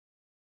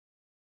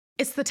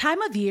It's the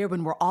time of year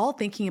when we're all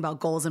thinking about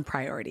goals and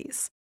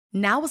priorities.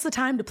 Now is the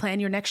time to plan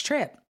your next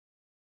trip.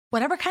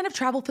 Whatever kind of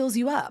travel fills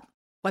you up,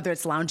 whether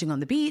it's lounging on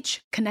the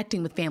beach,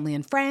 connecting with family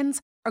and friends,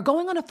 or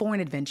going on a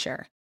foreign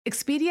adventure,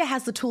 Expedia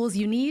has the tools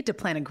you need to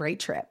plan a great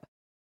trip.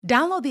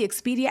 Download the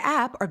Expedia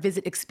app or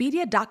visit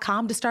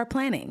Expedia.com to start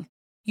planning.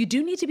 You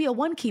do need to be a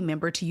One-Key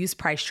member to use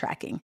price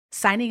tracking.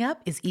 Signing up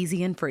is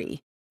easy and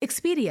free.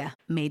 Expedia,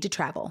 made to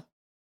travel.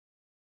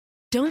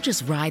 Don't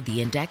just ride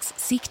the index,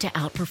 seek to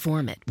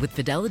outperform it with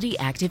Fidelity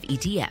Active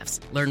ETFs.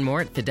 Learn more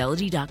at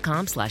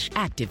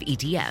fidelity.com/active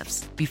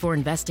ETFs. Before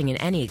investing in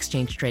any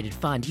exchange-traded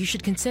fund, you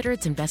should consider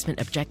its investment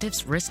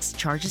objectives, risks,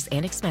 charges,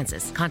 and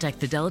expenses. Contact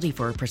Fidelity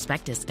for a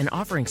prospectus, an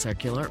offering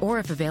circular, or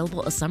if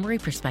available, a summary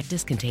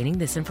prospectus containing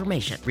this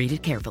information. Read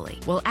it carefully.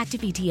 While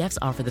active ETFs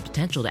offer the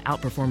potential to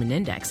outperform an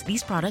index,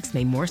 these products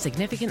may more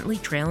significantly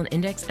trail an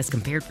index as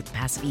compared with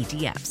passive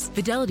ETFs.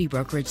 Fidelity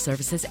Brokerage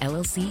Services,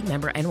 LLC,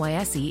 member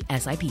NYSE,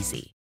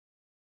 SIPC.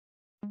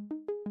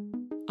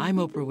 I'm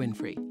Oprah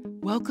Winfrey.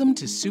 Welcome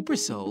to Super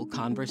Soul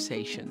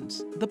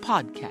Conversations, the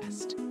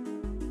podcast.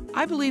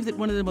 I believe that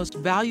one of the most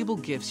valuable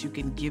gifts you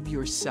can give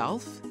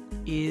yourself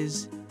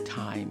is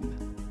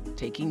time.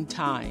 Taking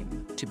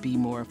time to be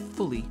more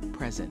fully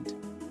present.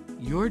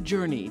 Your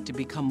journey to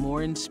become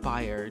more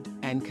inspired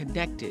and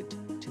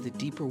connected to the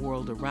deeper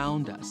world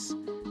around us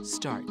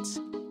starts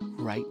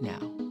right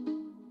now.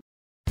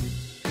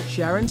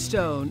 Sharon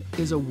Stone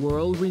is a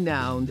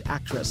world-renowned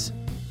actress,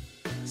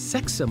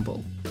 sex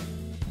symbol,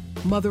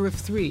 mother of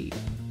 3,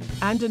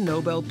 and a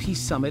Nobel Peace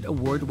Summit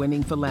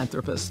award-winning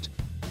philanthropist.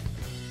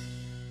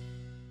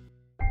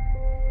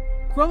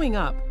 Growing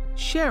up,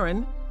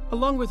 Sharon,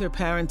 along with her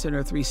parents and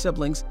her 3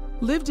 siblings,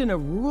 lived in a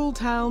rural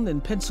town in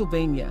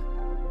Pennsylvania.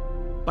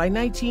 By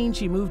 19,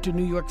 she moved to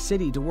New York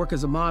City to work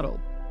as a model.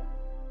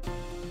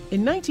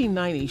 In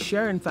 1990,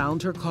 Sharon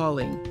found her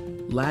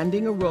calling,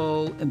 landing a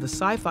role in the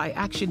sci-fi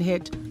action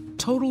hit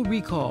Total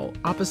Recall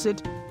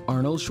opposite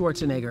Arnold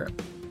Schwarzenegger.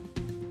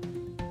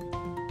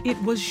 It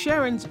was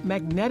Sharon's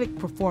magnetic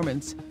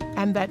performance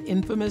and that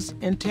infamous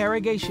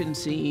interrogation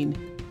scene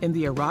in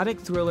the erotic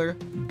thriller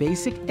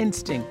Basic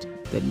Instinct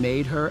that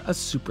made her a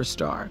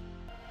superstar.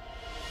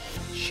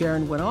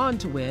 Sharon went on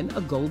to win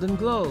a Golden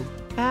Globe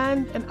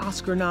and an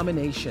Oscar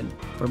nomination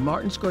for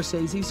Martin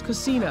Scorsese's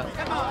Casino.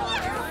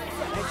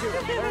 Thank you.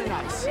 Very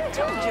nice. I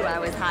told you I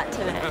was hot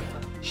today.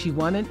 She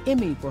won an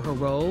Emmy for her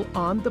role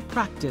on The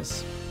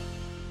Practice.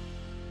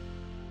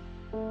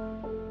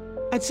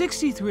 At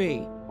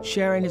 63,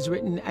 Sharon has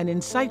written an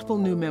insightful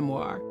new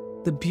memoir,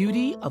 The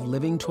Beauty of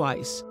Living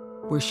Twice,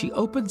 where she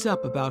opens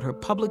up about her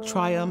public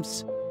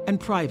triumphs and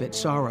private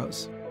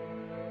sorrows.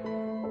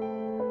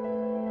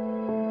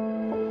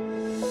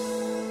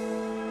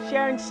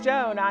 Sharon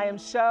Stone, I am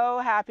so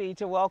happy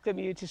to welcome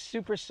you to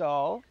Super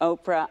Soul.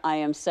 Oprah, I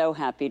am so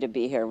happy to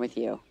be here with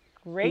you.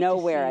 Great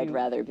Nowhere to see I'd you.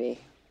 rather be.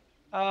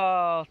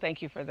 Oh,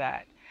 thank you for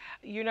that.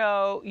 You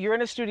know, you're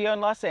in a studio in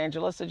Los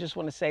Angeles. I just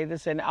want to say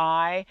this, and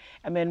I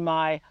am in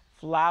my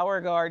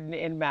flower garden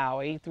in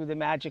Maui. Through the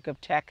magic of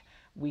tech,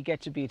 we get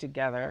to be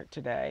together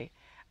today.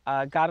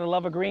 Gotta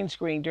love a green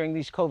screen during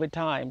these COVID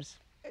times.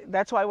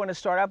 That's why I want to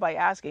start out by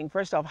asking,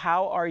 first off,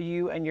 how are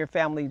you and your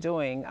family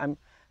doing? I'm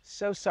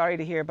so sorry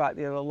to hear about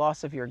the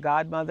loss of your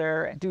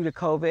godmother due to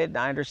COVID. And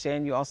I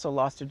understand you also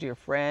lost a dear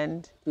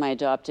friend. My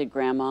adopted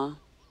grandma.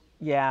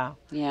 Yeah.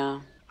 Yeah.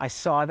 I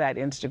saw that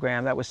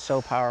Instagram. That was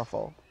so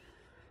powerful.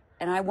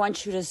 And I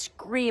want you to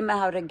scream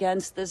out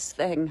against this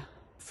thing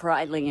for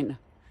Eileen,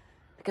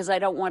 because I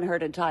don't want her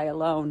to die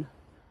alone.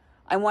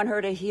 I want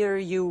her to hear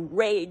you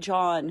rage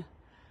on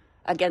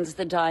against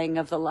the dying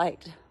of the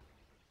light.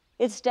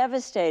 It's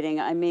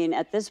devastating. I mean,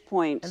 at this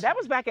point... And that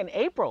was back in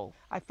April.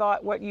 I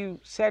thought what you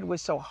said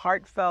was so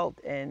heartfelt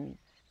and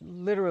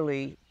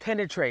literally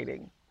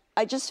penetrating.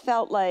 I just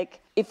felt like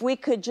if we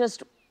could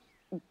just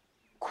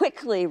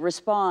quickly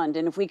respond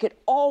and if we could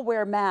all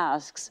wear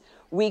masks,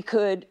 we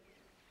could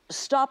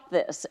stop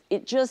this.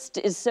 It just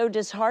is so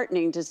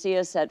disheartening to see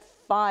us at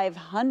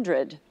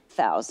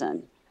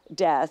 500,000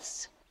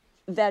 deaths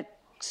that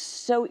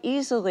so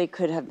easily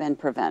could have been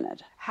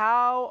prevented.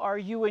 How are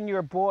you and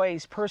your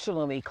boys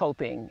personally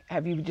coping?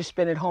 Have you just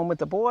been at home with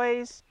the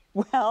boys?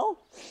 Well,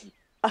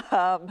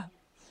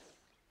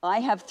 I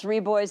have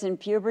 3 boys in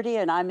puberty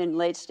and I'm in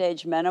late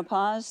stage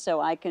menopause, so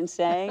I can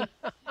say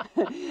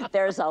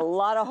there's a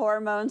lot of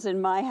hormones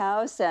in my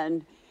house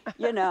and,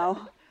 you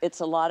know, it's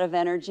a lot of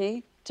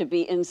energy to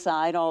be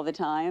inside all the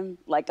time.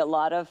 Like a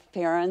lot of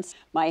parents,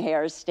 my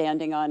hair is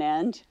standing on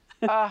end.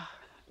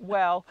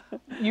 Well,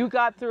 you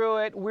got through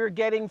it, we're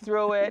getting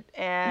through it,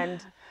 and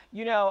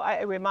you know,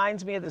 it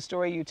reminds me of the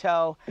story you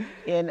tell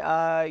in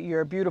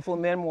your beautiful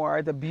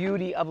memoir, The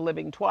Beauty of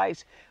Living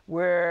Twice,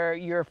 where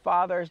your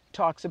father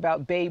talks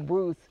about Babe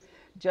Ruth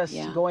just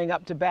going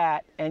up to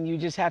bat, and you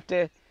just have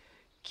to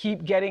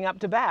keep getting up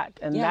to bat,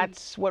 and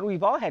that's what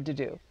we've all had to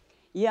do.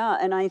 Yeah,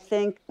 and I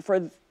think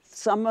for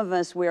some of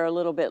us, we're a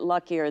little bit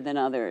luckier than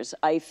others.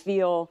 I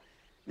feel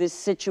this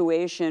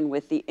situation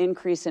with the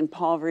increase in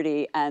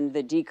poverty and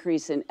the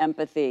decrease in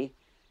empathy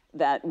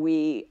that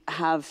we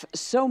have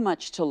so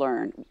much to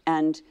learn.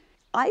 And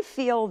I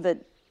feel that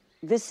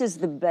this is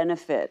the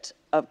benefit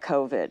of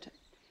COVID,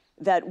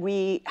 that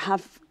we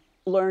have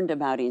learned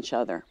about each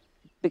other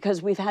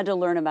because we've had to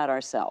learn about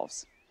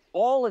ourselves.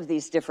 All of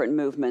these different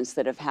movements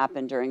that have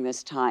happened during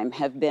this time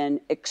have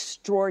been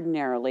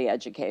extraordinarily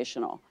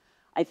educational.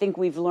 I think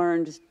we've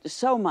learned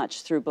so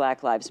much through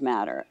Black Lives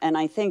Matter. And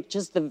I think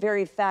just the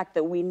very fact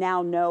that we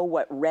now know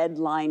what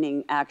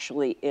redlining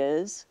actually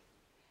is,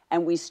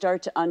 and we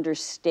start to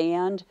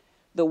understand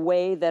the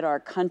way that our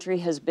country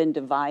has been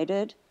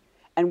divided,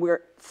 and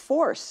we're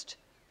forced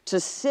to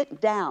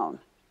sit down,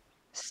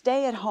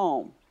 stay at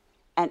home,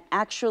 and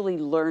actually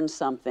learn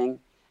something,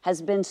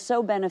 has been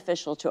so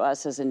beneficial to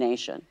us as a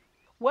nation.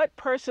 What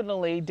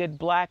personally did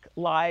Black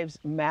Lives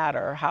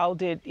Matter? How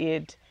did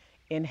it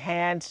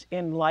enhance,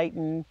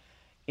 enlighten,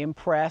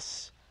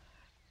 impress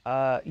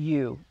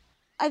you?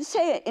 I'd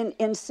say it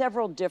in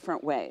several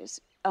different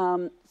ways.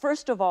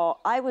 First of all,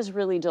 I was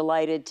really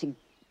delighted to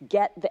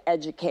get the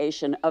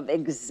education of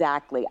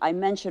exactly, I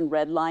mentioned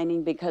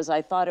redlining because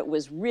I thought it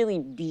was really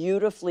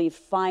beautifully,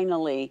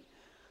 finally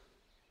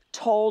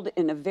told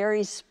in a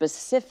very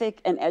specific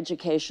and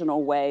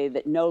educational way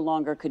that no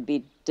longer could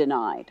be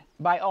denied.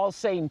 By all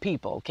sane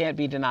people. Can't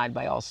be denied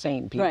by all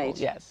sane people. Right.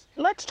 Yes.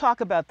 Let's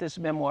talk about this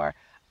memoir,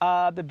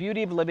 The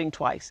Beauty of Living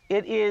Twice.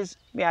 It is,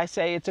 may I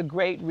say, it's a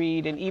great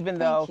read. And even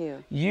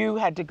though you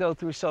had to go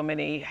through so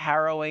many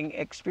harrowing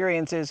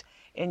experiences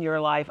in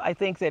your life, I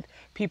think that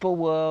people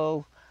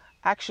will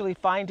actually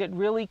find it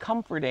really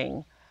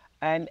comforting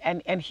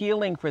and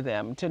healing for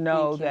them to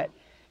know that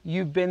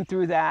you've been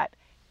through that,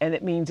 and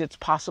it means it's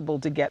possible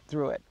to get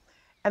through it.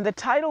 And the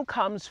title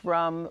comes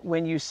from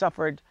when you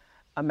suffered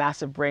a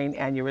massive brain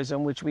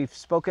aneurysm, which we've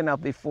spoken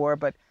of before,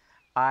 but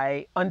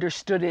I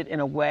understood it in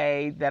a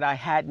way that I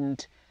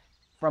hadn't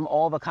from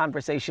all the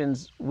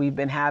conversations we've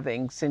been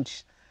having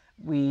since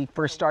we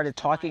first started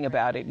talking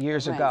about it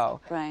years ago.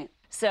 Right.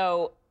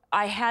 So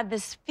I had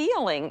this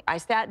feeling, I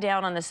sat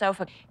down on the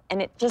sofa,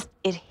 and it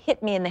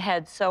hit me in the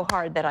head so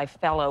hard that I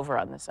fell over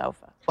on the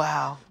sofa.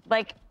 Wow.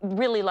 Like,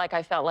 really, like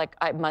I felt like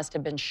I must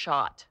have been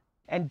shot.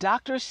 And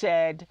doctors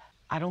said,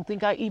 I don't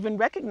think I even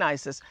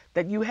recognized this,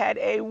 that you had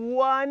a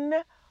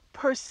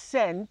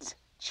 1%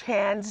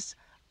 chance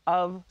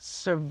of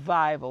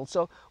survival.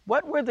 So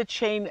what were the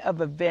chain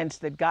of events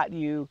that got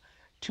you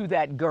to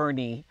that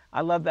gurney?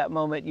 I love that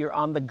moment. You're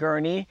on the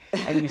gurney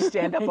and you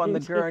stand up on the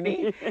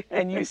gurney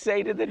and you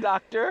say to the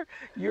doctor,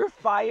 you're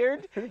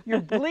fired.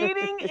 You're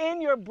bleeding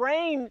in your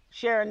brain,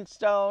 Sharon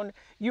Stone.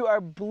 You are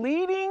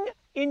bleeding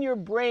in your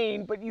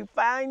brain, but you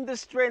find the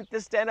strength to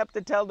stand up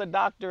to tell the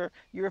doctor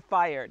you're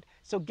fired.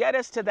 So get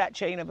us to that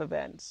chain of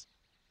events.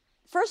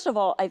 First of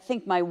all, I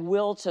think my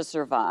will to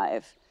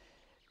survive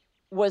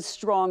was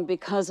strong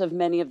because of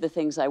many of the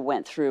things I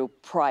went through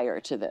prior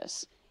to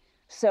this.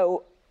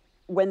 So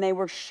when they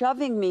were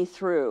shoving me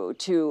through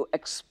to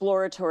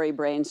exploratory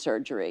brain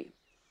surgery,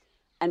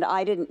 and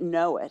I didn't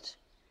know it,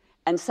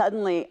 and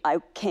suddenly I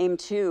came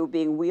to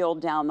being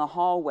wheeled down the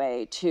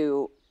hallway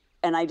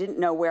and I didn't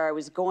know where I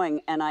was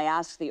going, and I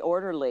asked the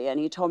orderly, and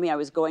he told me I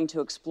was going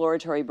to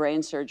exploratory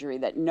brain surgery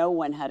that no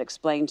one had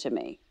explained to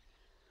me.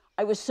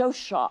 I was so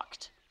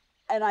shocked,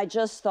 and I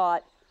just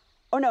thought,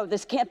 oh no,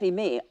 this can't be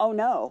me, oh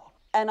no.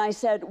 And I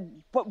said,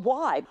 but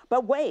why?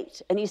 But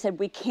wait. And he said,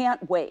 we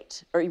can't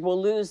wait, or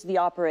we'll lose the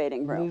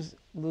operating room.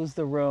 Lose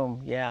the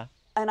room, yeah.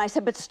 And I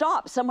said, but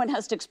stop, someone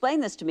has to explain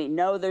this to me.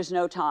 No, there's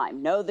no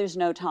time. No, there's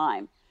no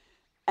time.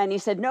 And he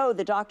said, no,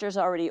 the doctor's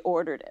already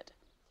ordered it.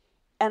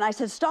 And I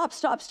said, stop,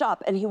 stop,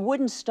 stop. And he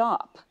wouldn't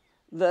stop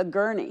the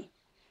gurney.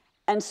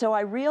 And so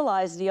I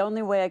realized the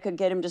only way I could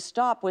get him to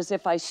stop was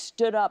if I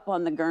stood up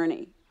on the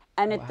gurney.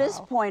 And at this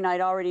point,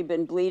 I'd already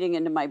been bleeding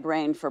into my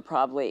brain for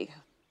probably,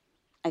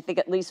 I think,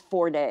 at least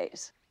 4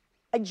 days.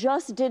 I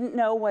just didn't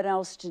know what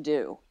else to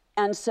do.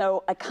 And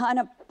so I kind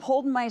of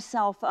pulled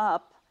myself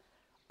up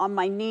on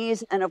my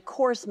knees. And of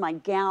course, my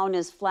gown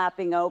is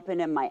flapping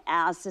open and my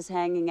ass is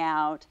hanging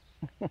out.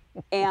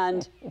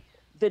 And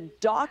the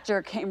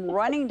doctor came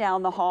running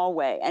down the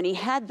hallway and he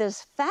had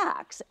this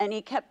fax and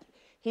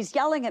he's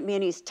yelling at me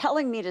and he's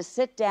telling me to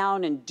sit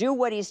down and do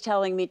what he's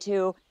telling me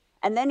to.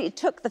 And then he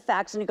took the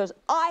fax and he goes,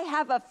 I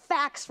have a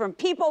fax from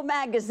People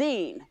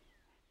magazine.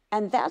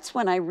 And that's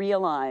when I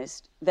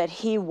realized that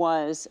he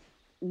was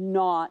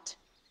not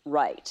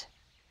right.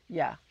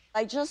 Yeah.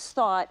 I just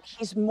thought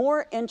he's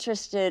more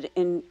interested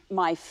in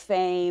my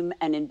fame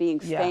and in being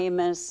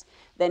famous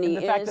than he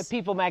is. The fact that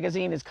People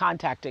magazine is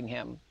contacting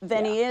him.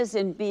 Than he is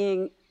in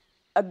being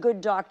a good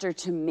doctor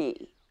to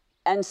me.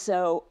 And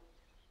so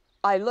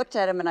I looked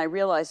at him and I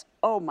realized,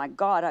 oh my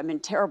God, I'm in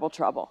terrible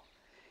trouble.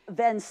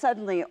 Then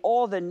suddenly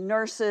all the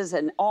nurses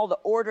and all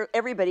the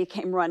everybody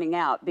came running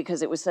out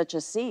because it was such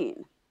a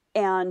scene.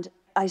 And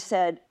I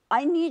said,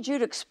 I need you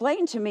to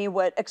explain to me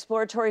what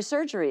exploratory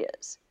surgery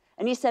is.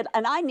 And he said,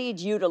 and I need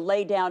you to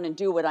lay down and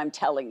do what I'm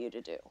telling you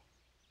to do.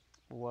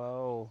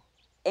 Whoa.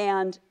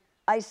 And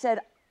I said,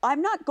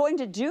 I'm not going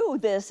to do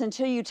this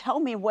until you tell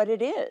me what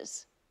it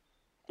is.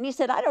 And he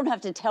said, I don't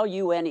have to tell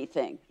you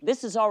anything.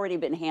 This has already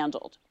been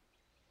handled.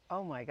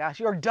 Oh my gosh,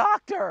 your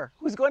doctor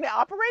who's going to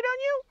operate on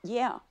you?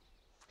 Yeah.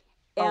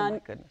 Oh And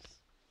my goodness.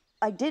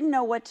 I didn't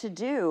know what to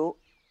do.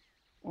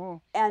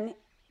 And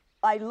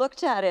I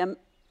looked at him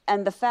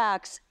and the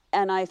facts,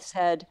 and I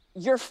said,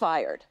 "You're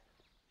fired."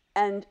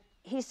 And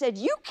he said,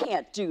 "You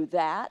can't do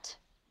that."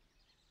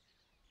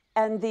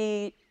 And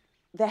the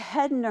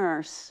head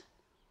nurse,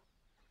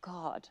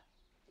 God,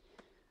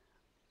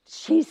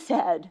 she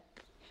said,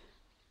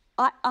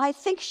 I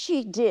think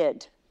she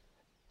did,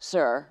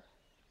 sir.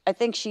 I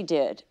think she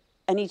did.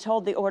 And he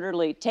told the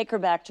orderly, "Take her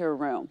back to her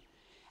room."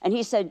 And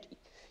he said,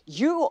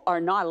 "You are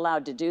not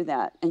allowed to do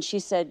that." And she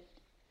said,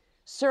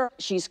 "Sir,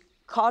 she's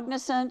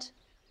cognizant.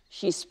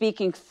 She's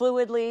speaking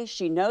fluidly.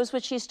 She knows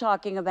what she's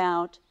talking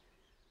about.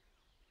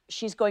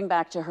 She's going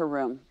back to her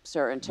room,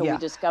 sir, until we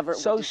discover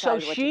So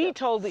what to do."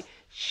 told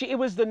it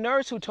was the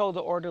nurse who told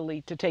the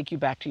orderly to take you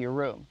back to your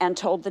room. And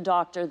told the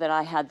doctor that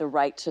I had the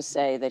right to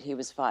say that he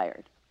was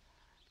fired.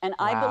 And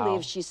I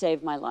believe she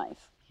saved my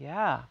life.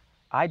 Yeah,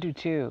 I do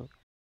too.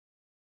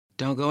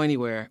 Don't go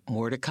anywhere.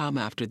 More to come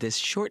after this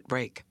short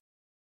break.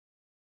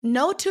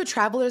 No two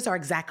travelers are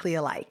exactly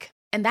alike,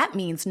 and that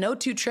means no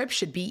two trips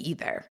should be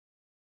either.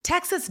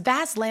 Texas'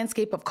 vast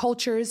landscape of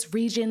cultures,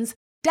 regions,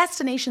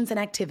 destinations, and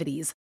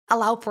activities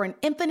allow for an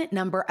infinite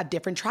number of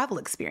different travel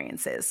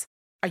experiences.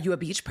 Are you a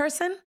beach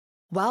person?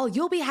 Well,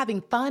 you'll be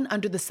having fun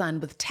under the sun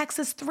with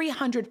Texas'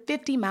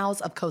 350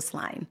 miles of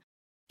coastline.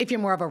 If you're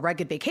more of a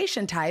rugged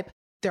vacation type,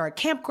 there are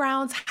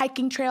campgrounds,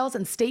 hiking trails,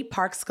 and state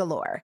parks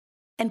galore.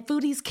 And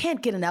foodies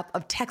can't get enough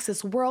of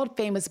Texas'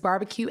 world-famous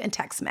barbecue and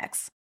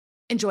Tex-Mex.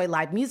 Enjoy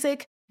live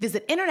music,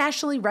 visit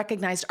internationally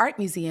recognized art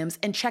museums,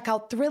 and check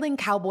out thrilling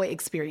cowboy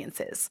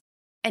experiences.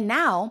 And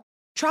now,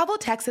 Travel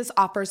Texas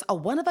offers a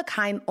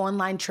one-of-a-kind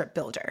online trip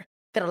builder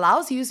that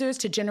allows users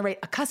to generate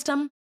a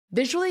custom,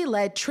 visually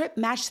led trip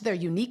matched to their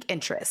unique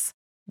interests.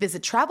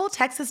 Visit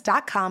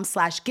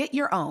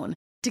traveltexas.com/getyourown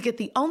to get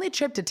the only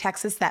trip to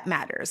Texas that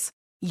matters,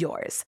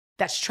 yours.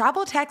 That's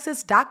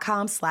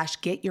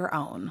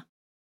traveltexas.com/getyourown.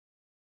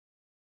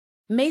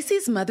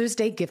 Macy's Mother's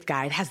Day gift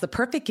guide has the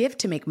perfect gift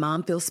to make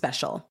mom feel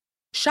special.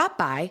 Shop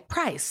by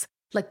price,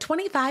 like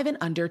 25 and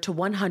under to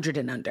 100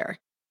 and under.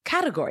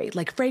 Category,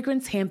 like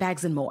fragrance,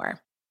 handbags, and more.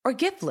 Or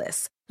gift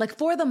lists, like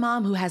for the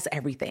mom who has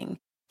everything.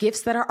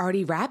 Gifts that are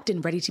already wrapped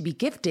and ready to be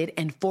gifted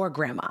and for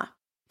grandma.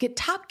 Get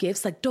top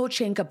gifts like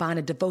Dolce &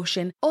 Gabbana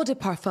Devotion Eau de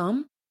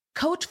Parfum,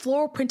 Coach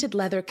floral printed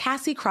leather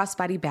Cassie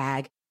crossbody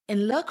bag,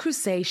 and Le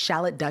Creuset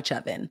shallot Dutch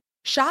oven.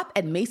 Shop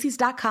at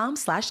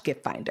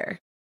Macys.com/giftfinder.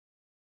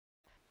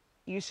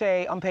 You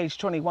say on page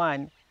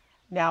 21,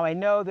 "Now I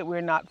know that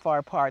we're not far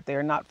apart. They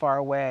are not far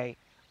away.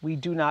 We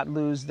do not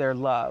lose their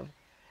love."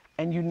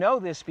 And you know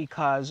this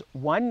because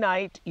one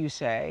night, you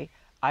say,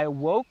 "I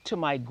woke to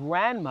my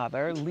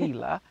grandmother,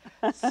 Leela,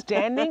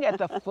 standing at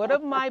the foot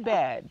of my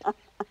bed."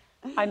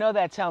 I know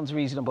that sounds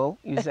reasonable,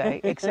 you say,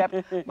 except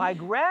my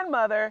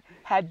grandmother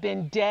had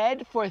been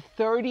dead for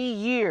 30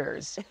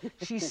 years.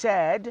 She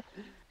said,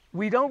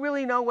 "We don't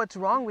really know what's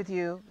wrong with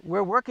you.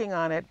 We're working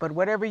on it, but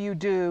whatever you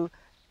do,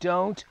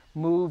 don't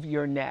move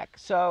your neck."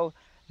 So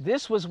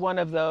this was one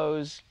of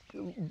those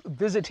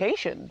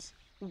visitations.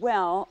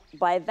 Well,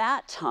 by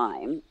that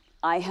time,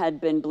 I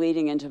had been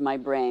bleeding into my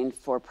brain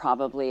for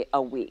probably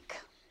a week.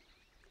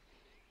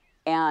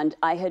 And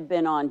I had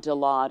been on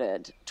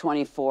Dilaudid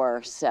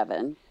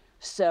 24/7.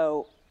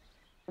 So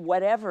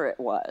whatever it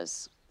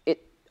was,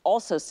 it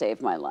also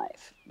saved my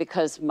life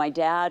because my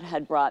dad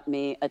had brought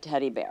me a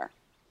teddy bear.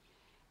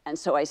 And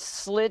so I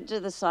slid to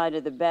the side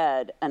of the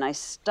bed and I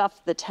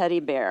stuffed the teddy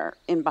bear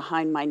in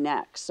behind my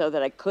neck so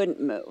that I couldn't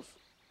move,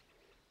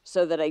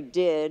 so that I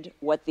did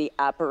what the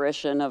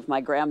apparition of my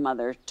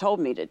grandmother told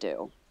me to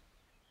do.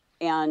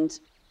 And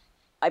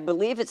I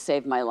believe it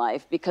saved my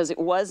life because it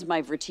was my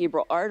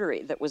vertebral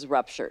artery that was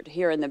ruptured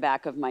here in the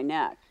back of my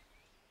neck.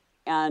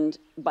 And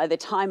by the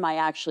time I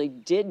actually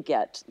did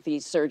get the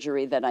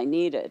surgery that I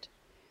needed,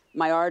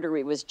 my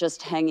artery was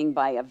just hanging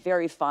by a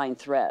very fine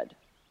thread.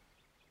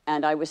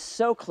 And I was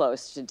so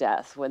close to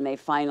death when they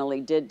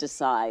finally did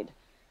decide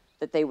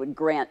that they would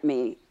grant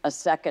me a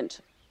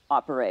second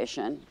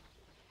operation.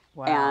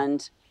 Wow.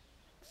 And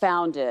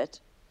found it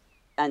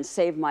and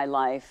saved my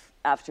life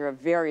after a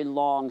very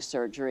long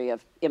surgery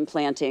of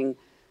implanting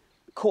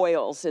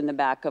coils in the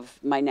back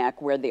of my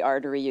neck where the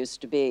artery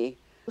used to be.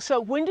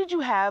 So when did you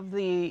have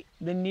the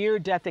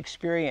near-death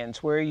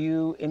experience where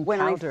you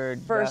encountered?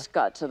 When I first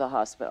got to the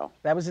hospital.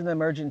 That was in the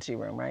emergency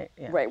room, right?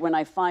 Yeah. Right, when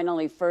I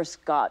finally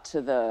first got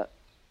to the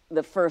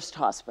first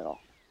hospital.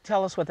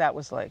 Tell us what that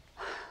was like.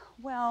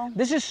 Well.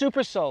 This is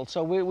Super Soul,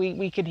 so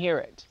we can hear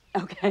it.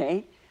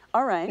 Okay,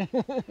 all right.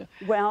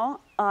 Well,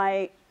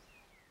 I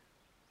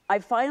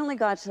finally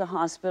got to the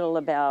hospital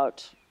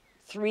about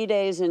 3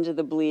 days into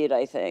the bleed,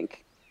 I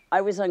think.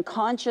 I was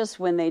unconscious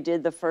when they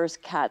did the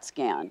first CAT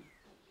scan.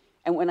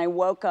 And when I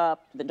woke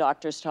up, the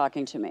doctor's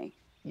talking to me.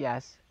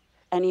 Yes.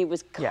 And he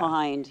was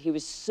kind. Yeah. He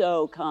was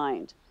so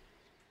kind.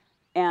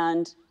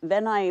 And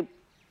then I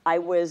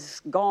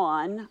was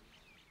gone,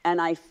 and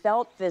I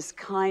felt this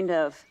kind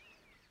of,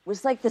 it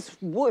was like this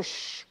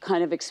whoosh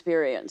kind of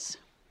experience.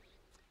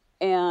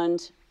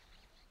 And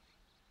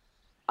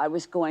I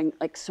was going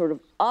like sort of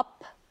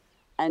up,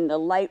 and the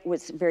light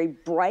was very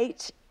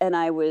bright, and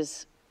I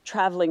was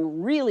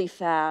traveling really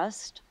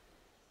fast.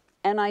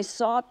 And I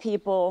saw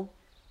people,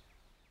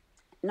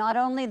 not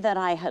only that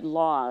I had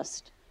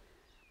lost,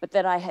 but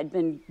that I had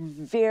been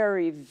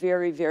very,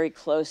 very, very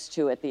close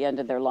to at the end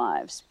of their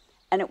lives.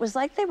 And it was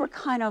like they were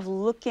kind of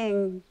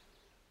looking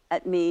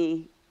at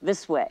me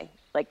this way,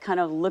 like kind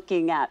of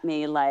looking at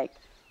me like,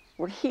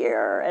 we're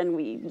here and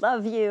we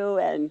love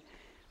you.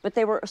 But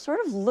they were sort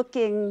of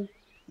looking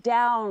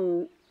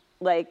down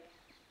like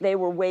they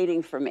were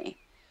waiting for me.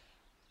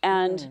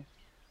 And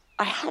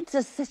I had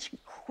such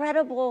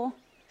incredible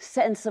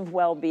sense of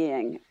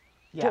well-being,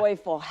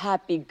 joyful,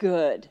 happy,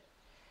 good.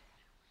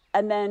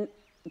 And then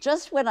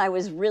just when I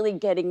was really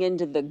getting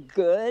into the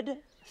good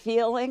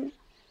feeling,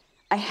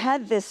 I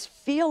had this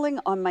feeling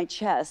on my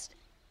chest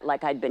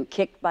like I'd been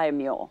kicked by a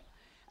mule.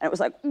 And it was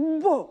like,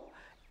 whoa.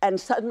 And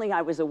suddenly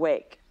I was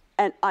awake.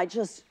 And I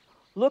just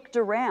looked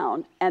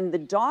around, and the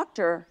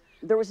doctor,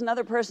 there was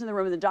another person in the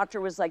room, and the doctor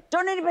was like,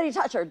 don't anybody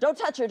touch her, don't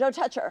touch her, don't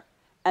touch her.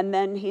 And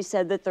then he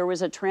said that there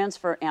was a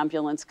transfer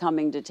ambulance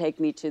coming to take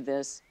me to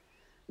this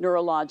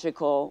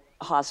neurological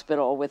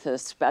hospital with a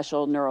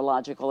special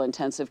neurological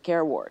intensive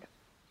care ward.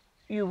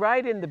 You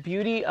write in The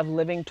Beauty of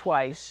Living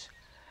Twice,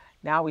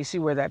 now we see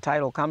where that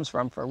title comes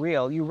from for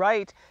real, you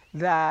write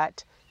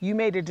that you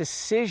made a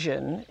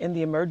decision in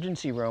the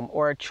emergency room,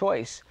 or a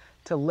choice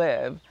to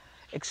live.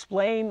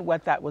 Explain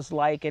what that was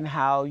like and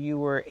how you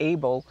were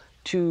able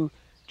to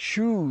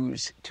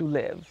choose to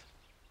live.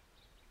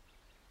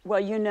 Well,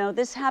 you know,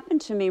 this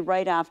happened to me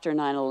right after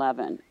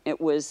 9/11.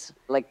 It was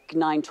like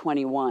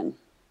 9/21.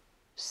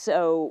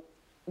 So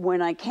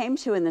when I came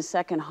to in the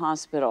second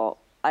hospital,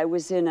 I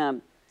was in a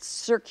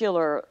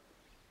circular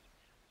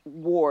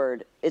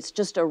ward. It's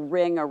just a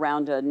ring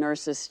around a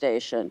nurse's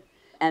station,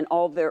 and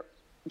all their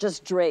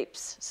just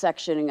drapes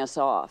sectioning us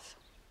off.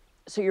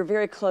 So you're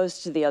very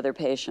close to the other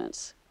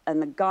patients.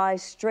 And the guy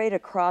straight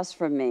across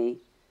from me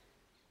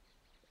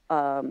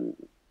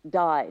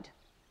died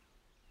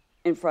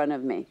in front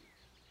of me.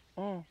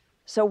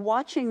 So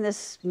watching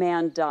this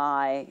man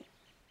die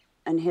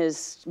and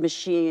his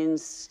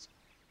machines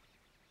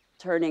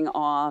turning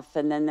off,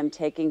 and then them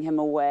taking him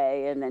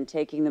away, and then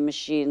taking the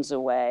machines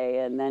away,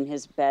 and then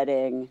his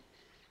bedding.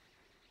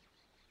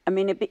 I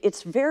mean,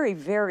 it's very,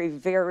 very,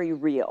 very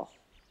real.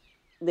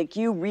 Like,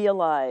 you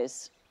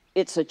realize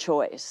it's a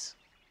choice,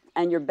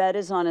 and your bed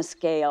is on a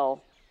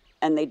scale,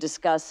 and they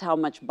discuss how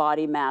much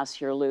body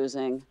mass you're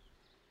losing.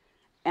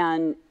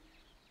 And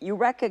you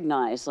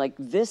recognize, like,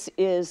 this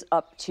is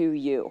up to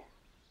you.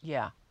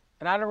 Yeah.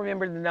 And I don't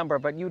remember the number,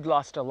 but you'd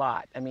lost a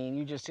lot. I mean,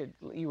 you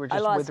were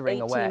just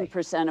withering away. I lost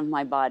 18% of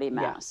my body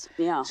mass.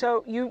 Yeah.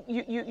 So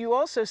you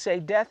also say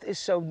death is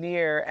so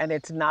near, and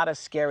it's not a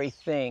scary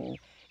thing.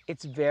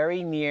 It's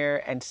very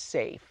near and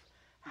safe.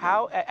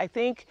 How, I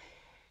think,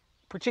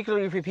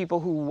 particularly for people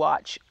who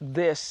watch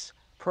this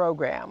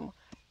program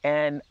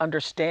and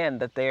understand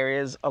that there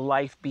is a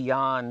life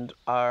beyond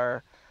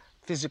our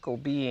physical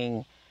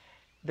being,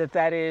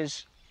 that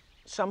is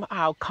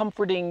somehow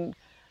comforting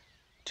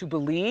to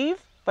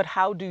believe, but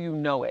how do you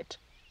know it,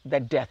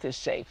 that death is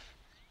safe?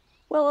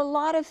 Well, a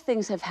lot of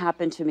things have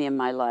happened to me in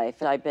my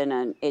life. I've been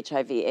an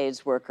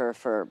HIV/AIDS worker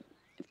for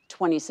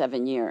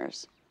 27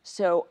 years.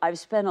 So I've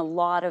spent a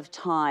lot of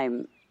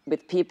time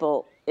with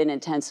people in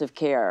intensive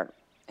care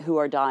who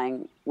are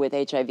dying with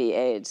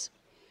HIV/AIDS.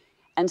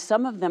 And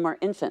some of them are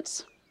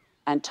infants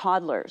and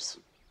toddlers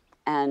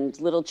and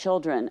little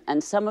children.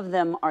 And some of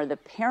them are the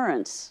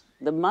parents,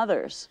 the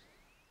mothers,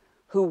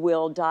 who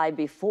will die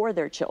before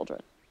their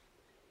children.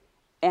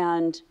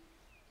 And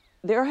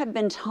there have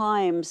been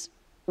times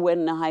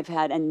when I've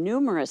had, and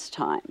numerous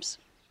times,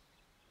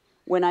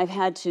 when I've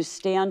had to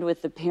stand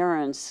with the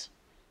parents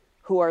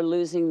who are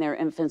losing their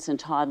infants and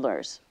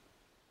toddlers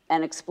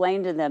and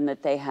explain to them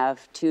that they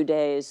have 2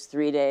 days,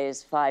 3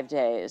 days, 5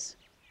 days.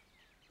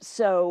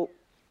 So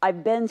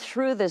I've been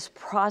through this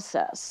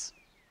process,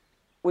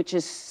 which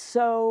is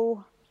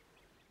so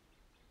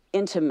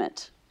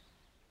intimate,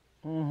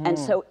 and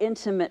so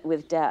intimate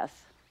with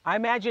death. I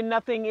imagine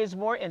nothing is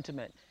more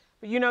intimate.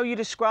 But you know, you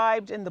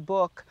described in the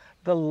book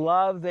the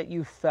love that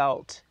you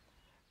felt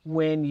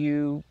when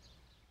you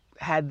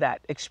had that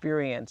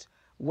experience.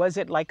 Was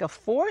it like a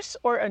force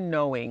or a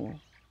knowing?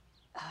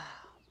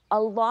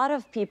 A lot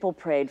of people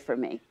prayed for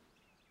me.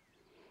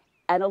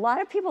 And a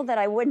lot of people that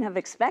I wouldn't have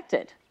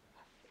expected.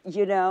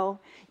 You know,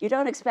 you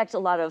don't expect a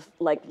lot of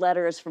like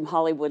letters from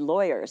Hollywood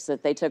lawyers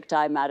that they took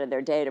time out of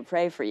their day to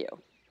pray for you.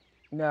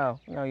 No,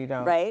 you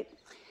don't. Right?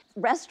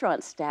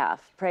 Restaurant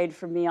staff prayed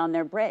for me on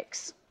their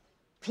breaks.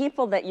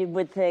 People that you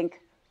would think,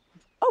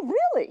 oh,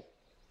 really?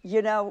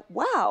 You know,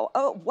 wow,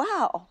 oh,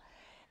 wow.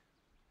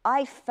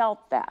 I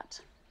felt that.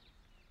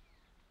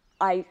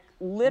 I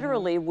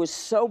literally was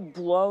so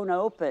blown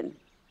open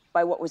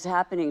by what was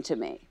happening to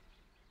me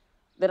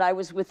that I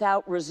was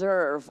without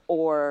reserve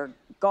or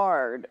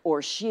guard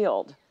or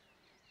shield.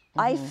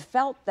 I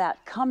felt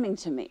that coming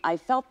to me. I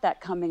felt that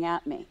coming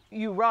at me.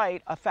 You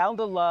write, I found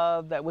a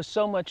love that was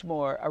so much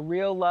more, a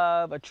real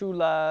love, a true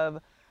love.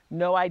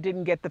 No, I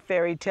didn't get the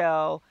fairy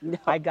tale. No.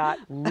 I got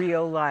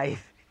real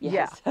life.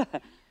 Yes. Yeah.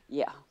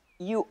 Yeah.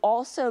 You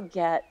also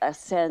get a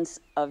sense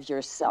of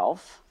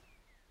yourself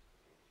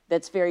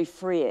that's very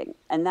freeing,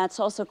 and that's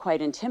also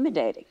quite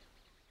intimidating.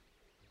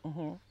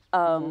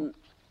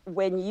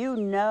 When you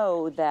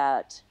know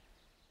that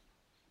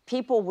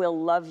people will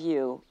love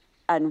you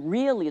and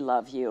really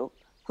love you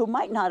who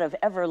might not have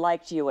ever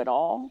liked you at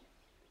all,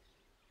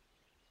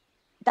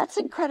 that's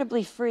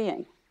incredibly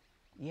freeing.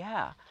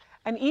 Yeah.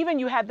 And even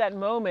you had that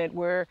moment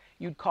where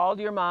you'd called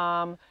your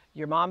mom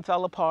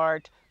fell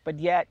apart, but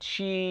yet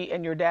she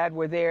and your dad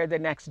were there the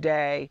next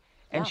day,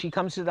 and she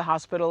comes to the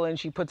hospital and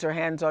she puts her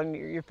hands on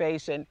your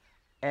face,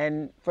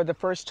 and for the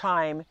first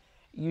time,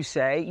 you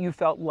say, you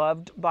felt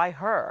loved by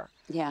her.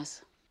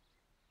 Yes.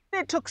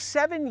 It took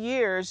 7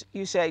 years,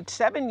 you say,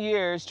 7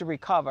 years to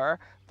recover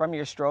from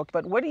your stroke,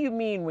 but what do you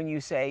mean when you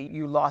say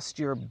you lost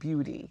your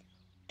beauty?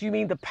 Do you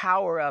mean the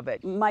power of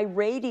it? My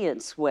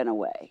radiance went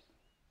away.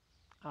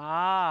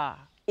 Ah.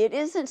 It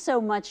isn't so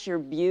much your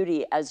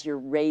beauty as your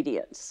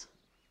radiance.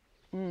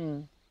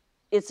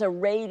 It's a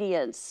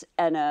radiance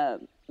and a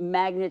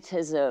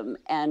magnetism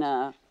and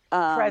a...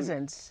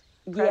 presence.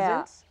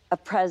 Yeah, a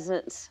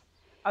presence.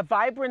 A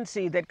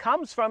vibrancy that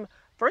comes from,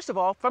 first of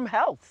all, from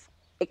health.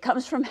 It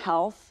comes from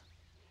health.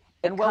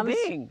 And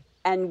well-being.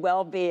 And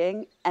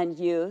well-being and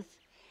youth.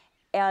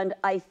 And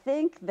I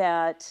think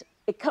that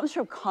it comes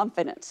from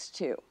confidence,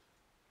 too.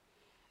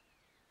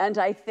 And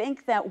I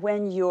think that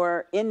when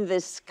you're in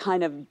this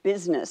kind of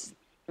business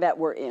that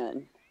we're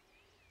in,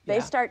 they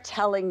start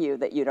telling you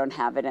that you don't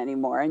have it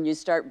anymore, and you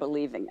start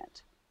believing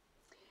it.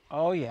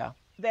 Oh, yeah.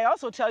 They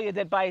also tell you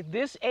that by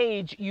this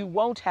age, you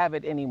won't have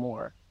it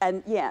anymore.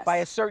 And yes. By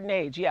a certain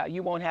age,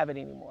 you won't have it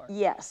anymore.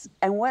 Yes.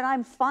 And what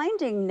I'm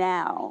finding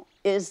now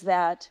is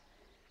that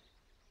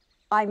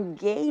I'm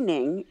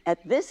gaining,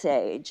 at this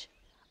age,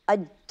 a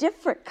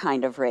different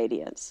kind of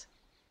radiance.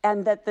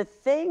 And that the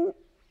thing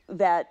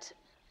that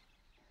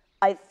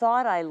I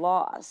thought I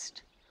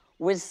lost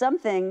was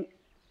something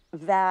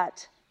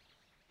that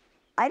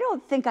I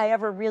don't think I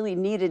ever really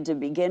needed to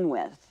begin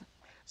with.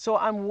 So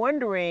I'm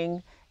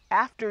wondering,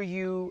 after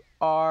you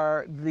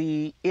are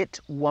the it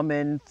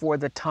woman for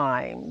the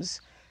times,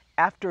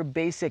 after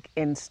Basic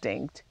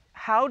Instinct,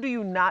 how do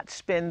you not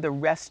spend the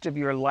rest of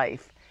your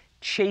life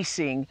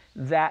chasing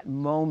that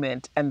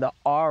moment and the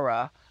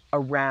aura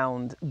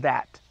around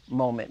that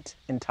moment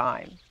in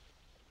time?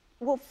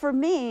 Well, for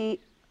me,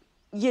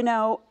 you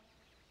know,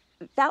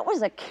 that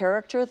was a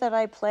character that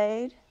I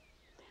played,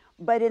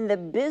 but in the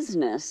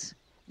business,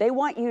 they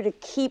want you to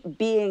keep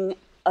being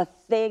a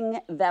thing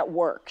that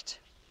worked.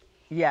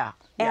 Yeah.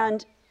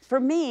 And for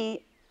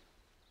me,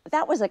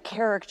 that was a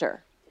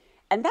character.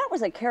 And that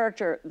was a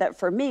character that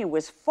for me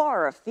was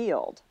far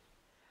afield.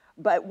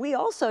 But we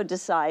also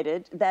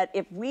decided that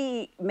if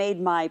we made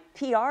my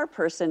PR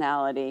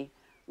personality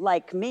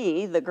like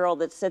me, the girl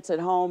that sits at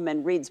home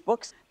and reads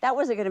books, that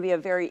wasn't going to be a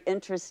very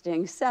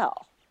interesting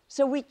sell.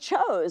 So we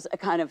chose a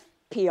kind of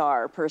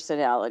PR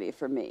personality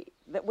for me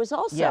that was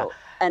also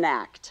an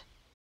act.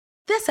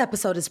 This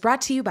episode is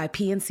brought to you by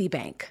PNC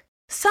Bank.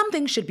 Some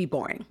things should be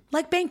boring,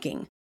 like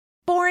banking.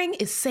 Boring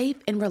is safe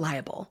and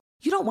reliable.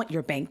 You don't want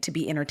your bank to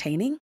be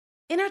entertaining.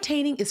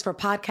 Entertaining is for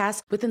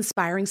podcasts with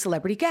inspiring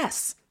celebrity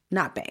guests,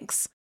 not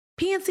banks.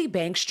 PNC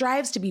Bank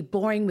strives to be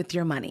boring with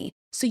your money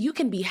so you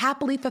can be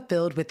happily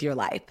fulfilled with your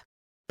life.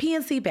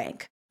 PNC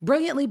Bank,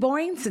 brilliantly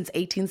boring since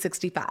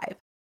 1865.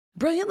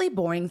 Brilliantly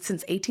boring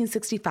since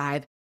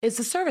 1865 is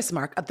the service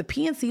mark of the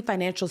PNC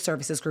Financial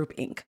Services Group,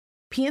 Inc.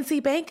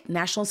 PNC Bank,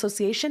 National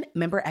Association,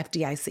 member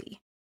FDIC.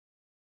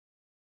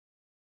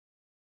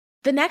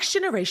 The next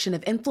generation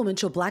of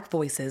influential Black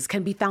voices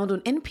can be found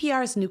on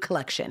NPR's new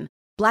collection,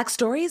 Black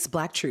Stories,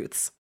 Black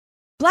Truths.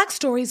 Black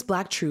Stories,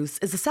 Black Truths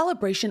is a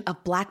celebration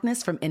of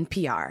Blackness from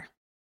NPR.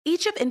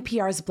 Each of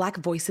NPR's Black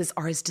voices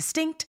are as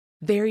distinct,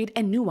 varied,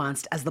 and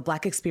nuanced as the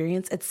Black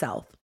experience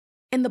itself.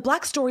 In the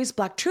Black Stories,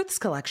 Black Truths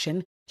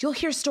collection, you'll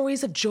hear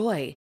stories of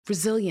joy,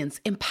 resilience,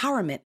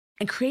 empowerment,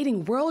 and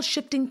creating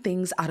world-shifting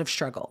things out of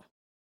struggle.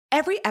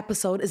 Every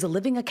episode is a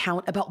living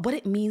account about what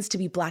it means to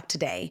be Black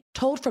today,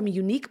 told from a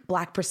unique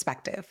Black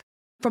perspective.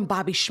 From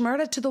Bobby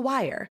Shmurda to The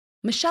Wire,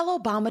 Michelle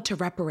Obama to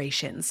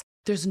reparations,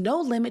 there's no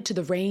limit to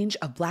the range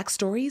of Black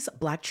stories,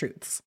 Black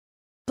truths.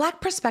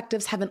 Black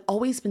perspectives haven't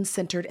always been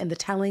centered in the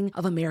telling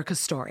of America's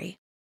story.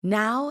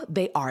 Now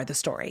they are the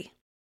story.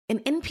 In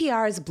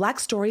NPR's Black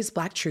Stories,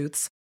 Black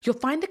Truths, you'll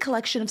find a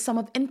collection of some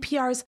of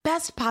NPR's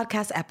best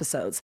podcast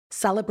episodes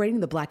celebrating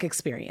the Black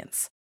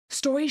experience.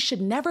 Stories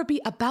should never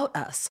be about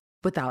us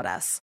without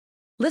us.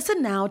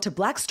 Listen now to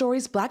Black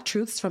Stories, Black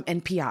Truths from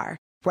NPR,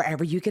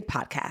 wherever you get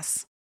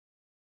podcasts.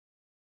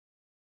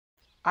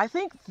 I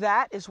think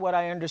that is what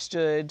I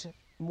understood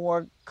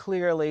more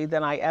clearly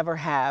than I ever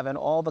have in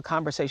all the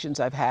conversations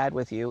I've had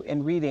with you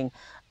in reading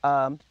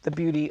The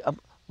Beauty of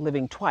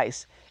Living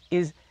Twice,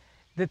 is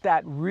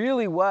that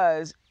really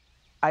was,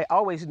 I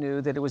always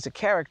knew that it was a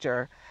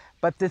character,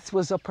 but this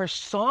was a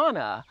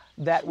persona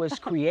that was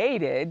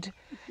created.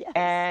 Yes.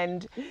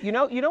 And you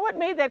know what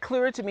made that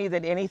clearer to me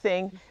than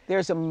anything?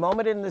 There's a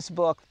moment in this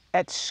book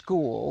at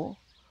school,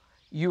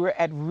 you were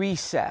at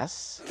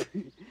recess,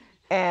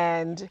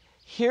 and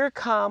here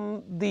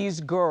come these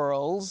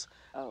girls,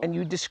 and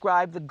you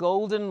describe the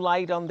golden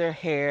light on their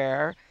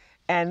hair,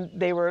 and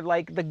they were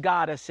like the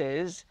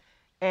goddesses,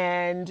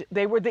 and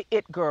they were the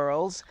it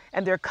girls,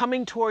 and they're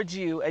coming towards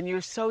you, and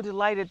you're so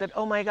delighted that,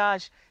 oh my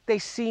gosh, they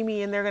see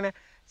me and they're gonna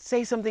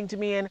say something to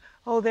me, and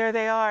oh, there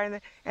they are.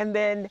 And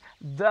then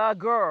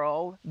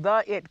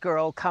the it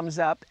girl comes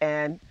up,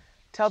 and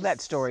tell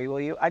that story, will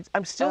you?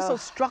 I'm still so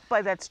struck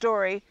by that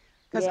story,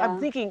 because I'm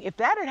thinking, if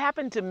that had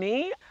happened to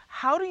me,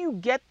 how do you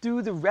get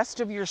through the rest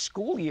of your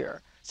school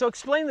year? So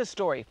explain the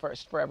story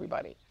first for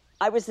everybody.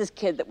 I was this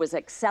kid that was an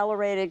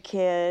accelerated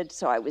kid,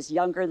 so I was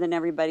younger than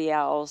everybody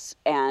else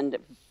and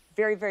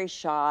very, very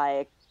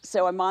shy.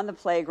 So I'm on the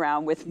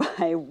playground with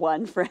my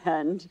one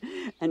friend,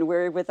 and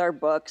we're with our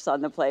books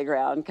on the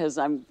playground because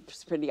I'm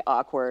pretty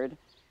awkward.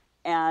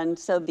 And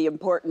so the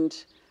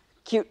important,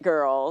 cute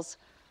girls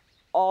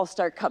all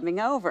start coming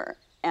over.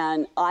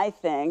 And I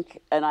think,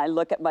 and I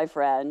look at my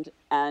friend,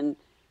 and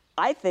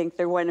I think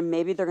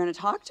maybe they're going to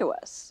talk to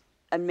us.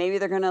 And maybe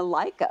they're going to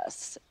like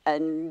us,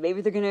 and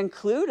maybe they're going to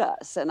include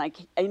us. And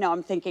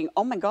I'm thinking,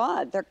 oh my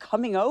God, they're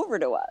coming over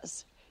to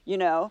us,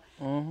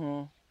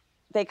 Mm-hmm.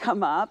 They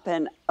come up,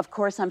 and of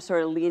course I'm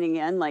sort of leaning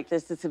in like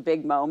this is a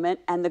big moment,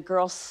 and the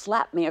girl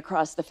slapped me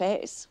across the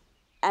face.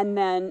 And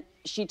then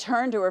she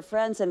turned to her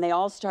friends, and they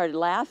all started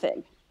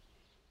laughing.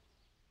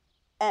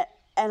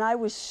 And I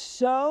was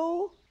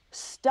so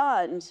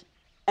stunned,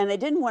 and I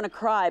didn't want to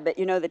cry, but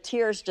the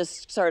tears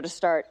just sort of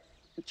start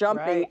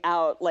jumping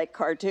out like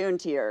cartoon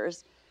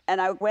tears. And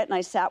I went and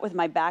I sat with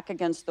my back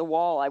against the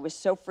wall. I was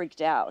so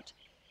freaked out.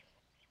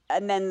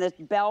 And then the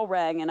bell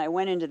rang, and I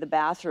went into the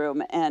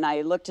bathroom, and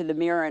I looked in the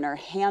mirror, and her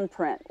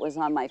handprint was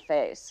on my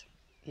face.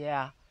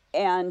 Yeah.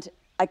 And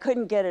I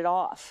couldn't get it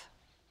off.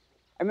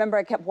 I remember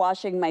I kept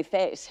washing my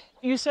face.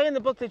 You say in the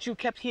book that you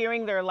kept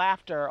hearing their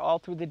laughter all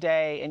through the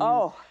day. And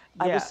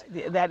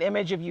that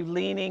image of you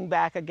leaning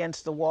back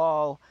against the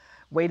wall,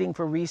 waiting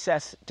for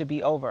recess to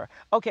be over.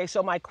 Okay,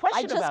 so my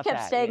question about that I just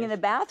kept staying in the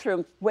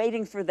bathroom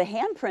waiting for the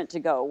handprint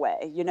to go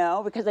away,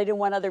 because I didn't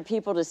want other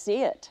people to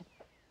see it.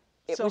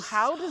 So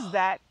how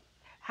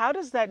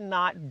does that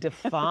not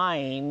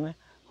define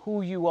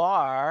who you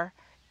are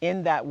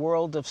in that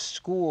world of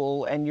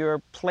school and your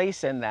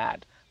place in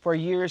that for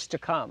years to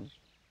come?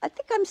 I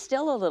think I'm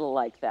still a little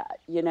like that,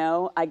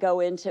 I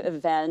go into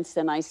events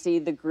and I see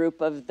the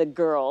group of the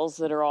girls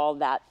that are all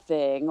that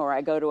thing, or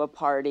I go to a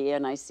party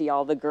and I see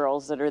all the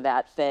girls that are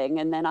that thing,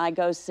 and then I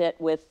go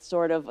sit with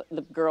sort of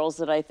the girls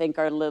that I think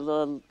are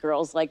little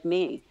girls like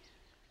me,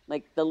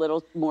 like the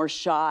little more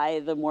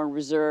shy, the more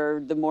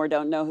reserved, the more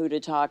don't know who to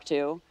talk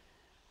to.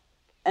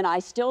 And I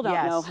still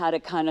don't know how to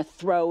kind of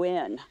throw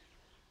in,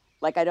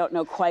 like I don't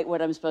know quite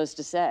what I'm supposed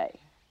to say.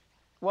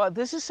 Well,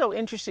 this is so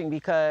interesting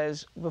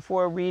because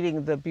before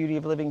reading The Beauty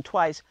of Living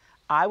Twice,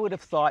 I would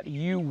have thought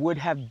you would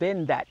have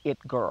been that it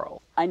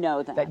girl. I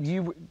know that. That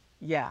you,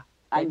 yeah.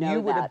 I know you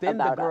would have been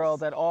the girl us.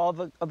 that all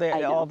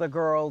the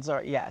girls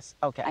are. Yes.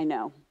 Okay. I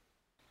know.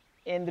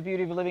 In The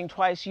Beauty of Living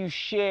Twice, you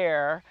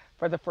share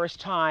for the first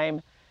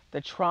time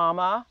the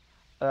trauma,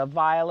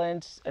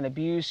 violence, and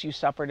abuse you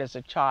suffered as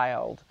a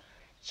child.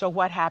 So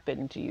what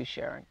happened to you,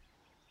 Sharon?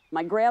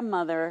 My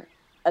grandmother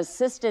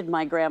assisted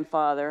my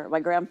grandfather. My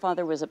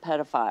grandfather was a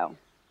pedophile,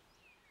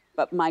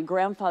 but my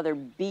grandfather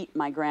beat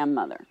my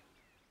grandmother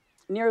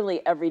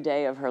nearly every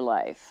day of her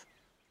life.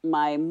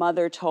 My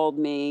mother told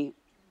me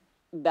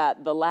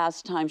that the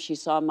last time she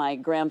saw my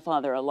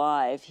grandfather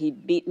alive,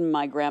 he'd beaten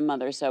my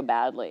grandmother so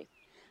badly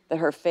that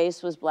her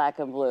face was black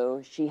and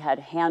blue. She had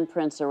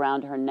handprints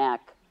around her neck,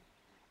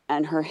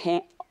 and her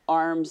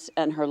arms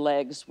and her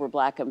legs were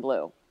black and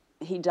blue.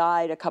 He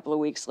died a couple of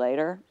weeks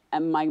later,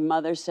 and my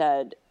mother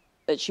said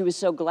that she was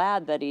so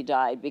glad that he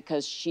died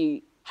because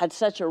she had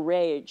such a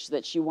rage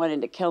that she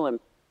wanted to kill him.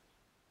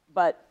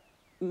 But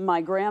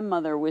my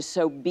grandmother was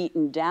so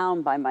beaten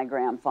down by my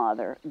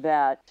grandfather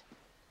that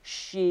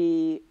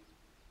she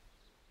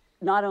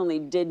not only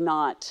did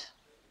not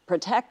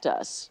protect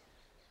us,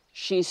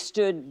 she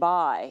stood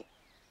by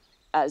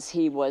as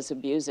he was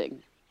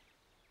abusing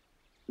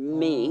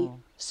me,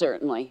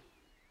 certainly.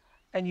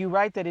 And you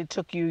write that it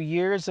took you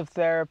years of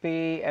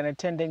therapy and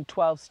attending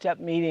 12-step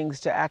meetings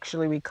to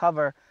actually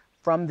recover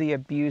from the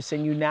abuse,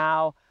 and you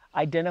now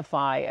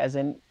identify as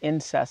an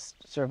incest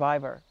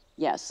survivor.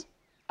 Yes.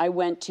 I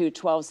went to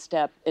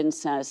 12-step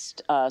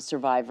incest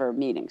survivor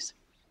meetings.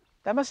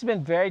 That must have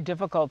been very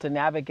difficult to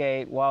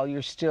navigate while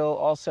you're still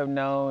also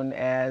known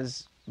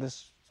as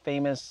this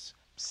famous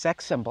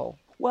sex symbol.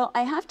 Well,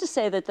 I have to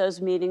say that those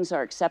meetings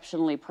are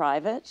exceptionally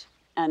private,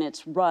 and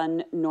it's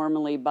run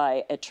normally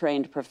by a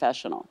trained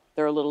professional.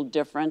 They're a little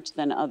different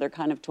than other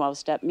kind of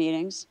 12-step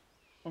meetings.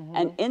 Mm-hmm.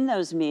 And in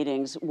those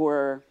meetings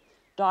were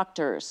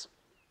doctors,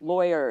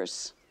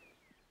 lawyers,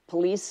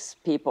 police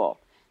people.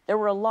 There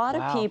were a lot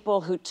of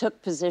people who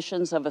took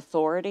positions of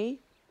authority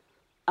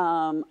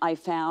I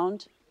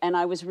found, and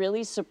I was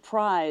really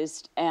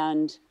surprised,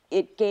 and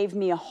it gave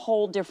me a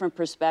whole different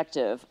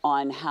perspective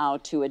on how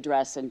to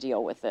address and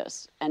deal with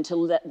this, and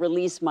to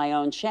release my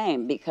own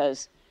shame,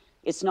 because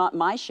it's not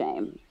my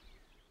shame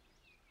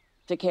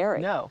to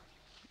carry. No.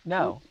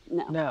 No.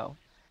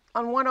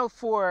 On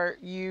 104,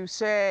 you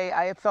say,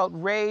 I have felt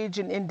rage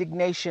and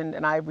indignation,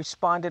 and I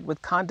responded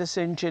with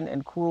condescension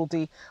and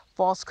cruelty,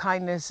 false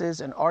kindnesses,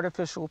 and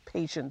artificial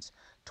patience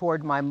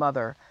toward my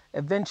mother.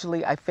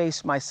 Eventually, I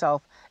faced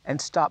myself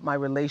and stopped my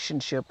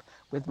relationship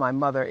with my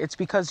mother. It's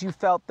because you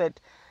felt that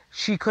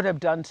she could have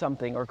done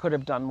something or could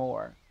have done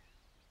more.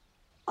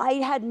 I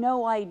had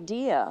no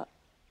idea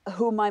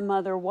who my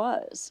mother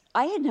was.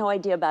 I had no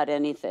idea about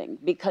anything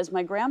because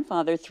my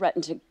grandfather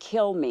threatened to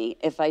kill me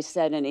if I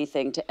said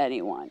anything to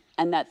anyone.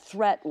 And that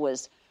threat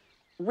was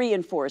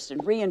reinforced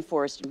and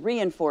reinforced and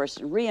reinforced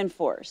and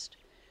reinforced.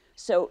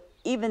 So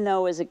even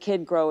though as a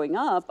kid growing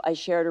up, I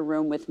shared a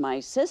room with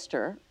my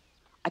sister,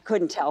 I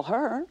couldn't tell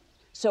her.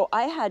 So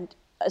I had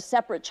a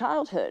separate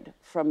childhood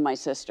from my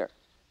sister.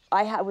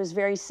 I was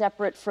very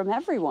separate from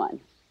everyone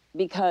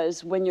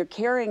because when you're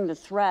carrying the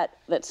threat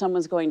that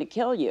someone's going to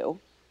kill you,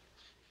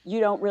 you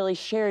don't really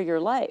share your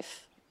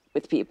life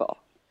with people.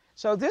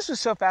 So this was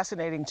so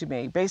fascinating to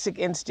me. Basic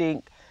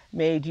Instinct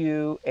made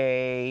you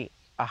a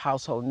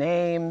household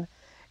name,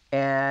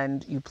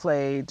 and you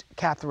played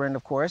Catherine,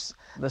 of course,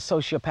 the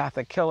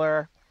sociopathic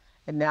killer.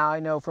 And now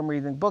I know from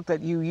reading the book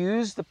that you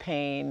used the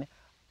pain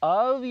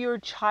of your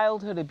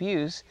childhood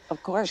abuse,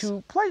 of course,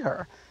 to play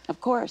her.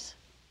 Of course.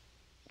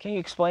 Can you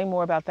explain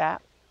more about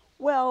that?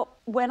 Well,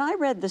 when I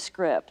read the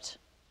script,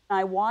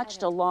 I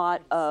watched a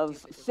lot of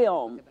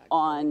film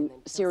on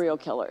serial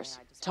killers,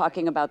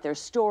 talking about their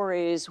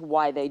stories,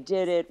 why they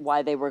did it,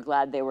 why they were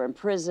glad they were in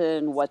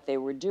prison, what they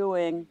were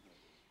doing.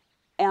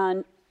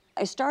 And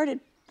I started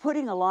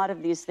putting a lot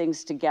of these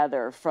things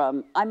together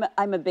from,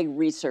 I'm a big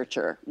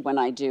researcher when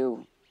I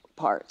do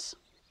parts.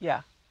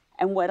 Yeah.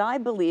 And what I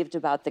believed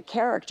about the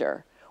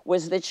character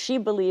was that she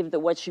believed that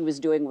what she was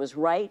doing was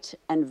right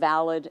and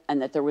valid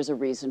and that there was a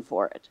reason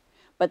for it.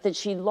 But that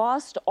she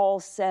lost all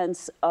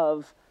sense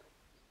of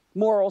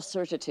moral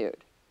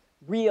certitude,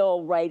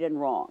 real right and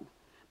wrong,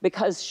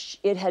 because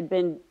it had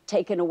been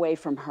taken away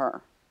from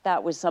her.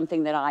 That was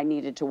something that I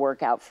needed to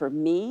work out for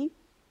me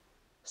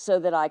so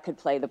that I could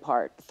play the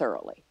part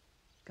thoroughly.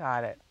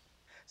 Got it.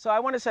 So I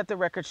want to set the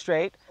record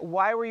straight.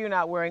 Why were you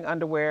not wearing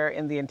underwear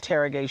in the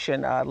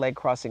interrogation leg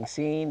crossing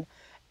scene?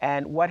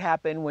 And what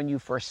happened when you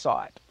first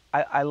saw it?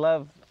 I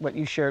love what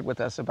you shared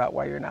with us about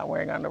why you're not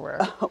wearing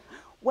underwear.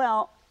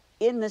 Well,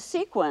 in the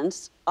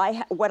sequence,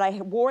 what I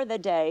wore the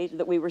day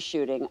that we were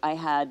shooting, I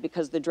had,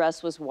 because the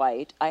dress was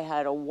white, I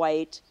had a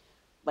white,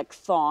 like,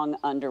 thong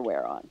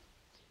underwear on.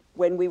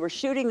 When we were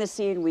shooting the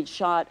scene, we'd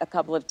shot a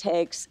couple of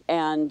takes,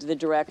 and the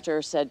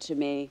director said to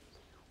me,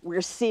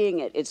 we're seeing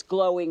it. It's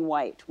glowing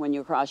white when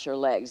you cross your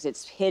legs.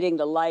 It's hitting,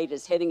 the light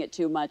is hitting it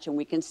too much, and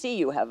we can see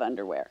you have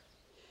underwear.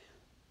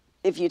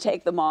 If you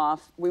take them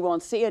off, we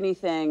won't see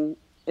anything.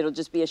 It'll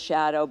just be a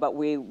shadow, but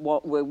we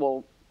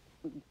will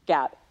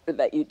get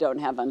that you don't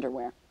have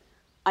underwear.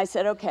 I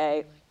said,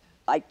 okay.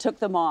 I took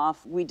them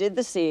off. We did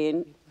the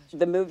scene.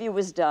 The movie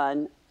was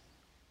done.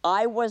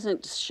 I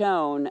wasn't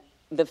shown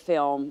the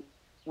film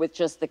with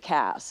just the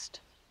cast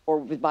or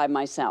by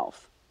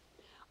myself.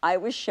 I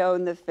was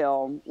shown the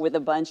film with a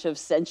bunch of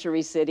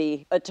Century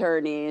City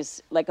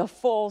attorneys, like a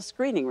full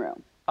screening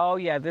room. Oh,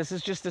 yeah, this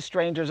is just the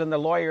strangers and the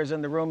lawyers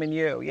in the room and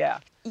you, yeah.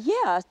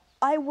 Yeah,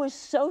 I was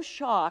so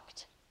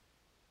shocked.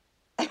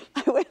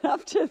 I went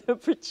up to the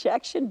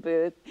projection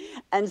booth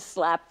and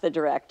slapped the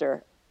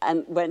director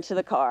and went to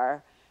the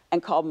car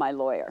and called my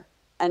lawyer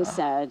and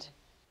said,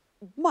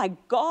 my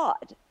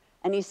God.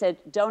 And he said,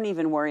 don't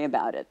even worry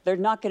about it. They're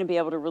not going to be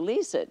able to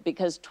release it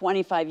because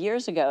 25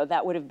 years ago,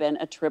 that would have been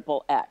a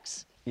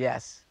XXX.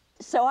 Yes.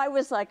 So I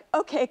was like,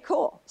 okay,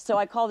 cool. So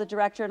I called the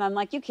director and I'm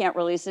like, you can't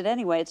release it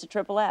anyway. It's a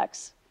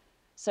XXX.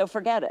 So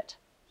forget it.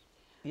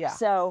 Yeah.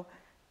 So,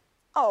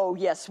 oh,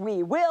 yes,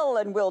 we will,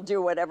 and we'll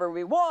do whatever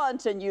we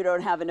want, and you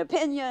don't have an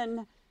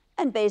opinion.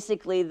 And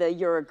basically,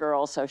 you're a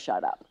girl, so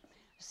shut up.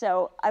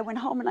 So I went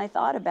home and I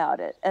thought about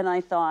it, and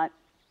I thought,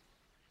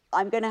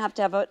 I'm going to have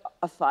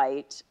a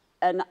fight,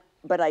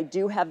 but I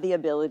do have the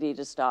ability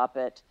to stop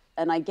it.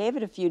 And I gave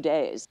it a few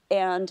days.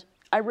 And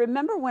I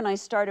remember when I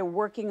started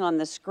working on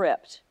the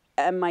script,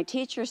 and my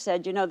teacher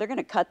said, you know, they're going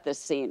to cut this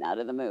scene out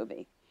of the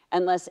movie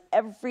unless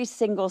every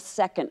single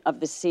second of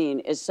the scene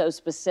is so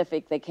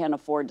specific they can't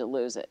afford to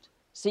lose it.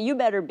 So you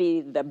better be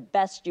the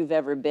best you've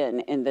ever been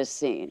in this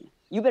scene.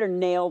 You better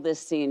nail this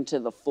scene to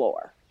the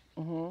floor.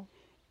 Mm-hmm.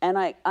 And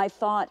I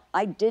thought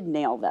I did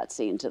nail that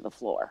scene to the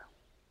floor.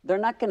 They're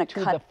not going to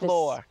cut the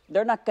floor.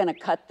 They're not going to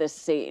cut this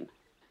scene.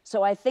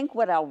 So I think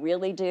what I'll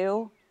really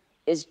do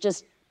is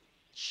just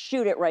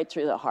shoot it right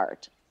through the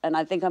heart. And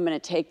I think I'm going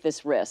to take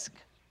this risk.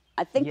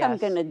 I think I'm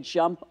going to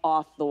jump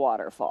off the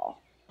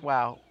waterfall.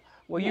 Wow.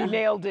 Well, you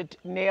nailed it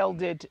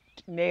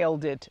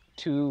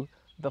to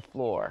the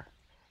floor.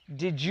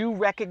 Did you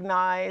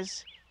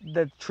recognize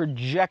the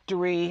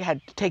trajectory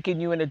had taken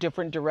you in a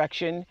different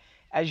direction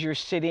as you're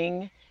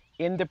sitting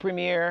in the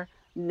premiere?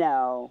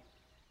 No,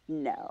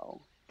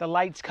 no. The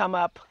lights come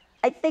up.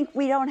 I think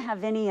we don't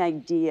have any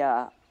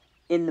idea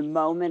in the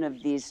moment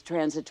of these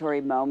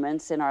transitory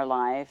moments in our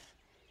life.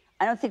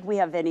 I don't think we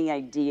have any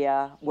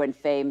idea when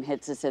fame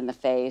hits us in the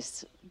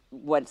face,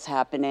 what's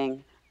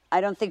happening.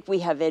 I don't think we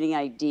have any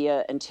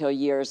idea until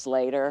years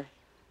later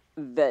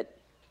that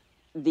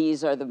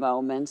these are the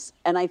moments.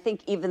 And I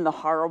think even the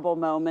horrible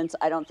moments,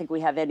 I don't think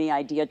we have any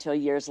idea till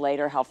years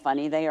later how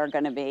funny they are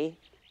going to be.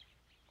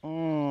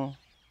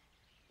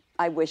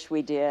 I wish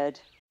we did.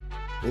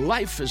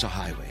 Life is a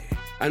highway,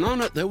 and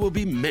on it there will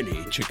be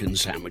many chicken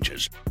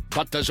sandwiches.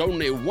 But there's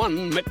only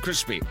one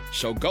McCrispy.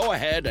 So go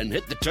ahead and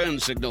hit the turn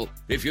signal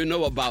if you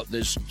know about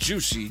this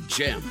juicy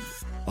gem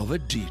of a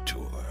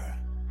detour.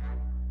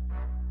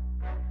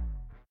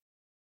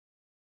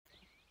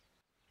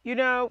 You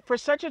know, for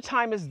such a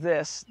time as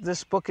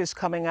this book is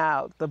coming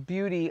out, The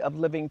Beauty of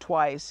Living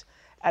Twice,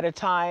 at a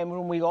time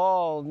when we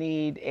all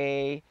need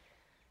a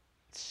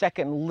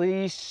second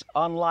lease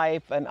on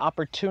life, an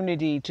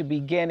opportunity to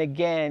begin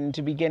again,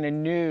 to begin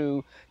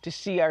anew, to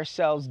see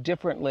ourselves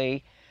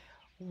differently.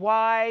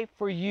 Why,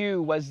 for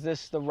you, was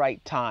this the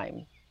right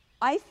time?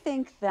 I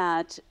think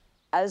that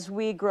as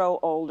we grow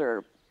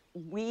older,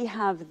 we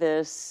have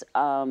this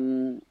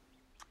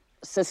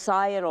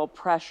societal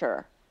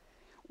pressure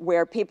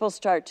where people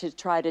start to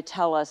try to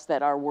tell us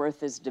that our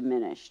worth is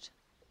diminished.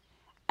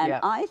 And Yeah.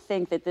 I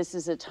think that this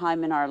is a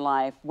time in our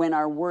life when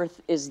our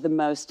worth is the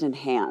most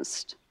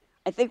enhanced.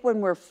 I think when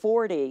we're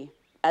 40,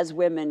 as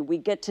women, we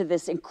get to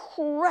this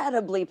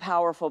incredibly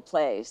powerful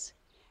place.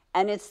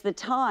 And it's the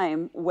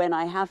time when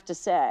I have to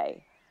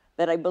say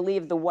that I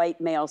believe the white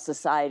male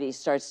society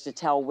starts to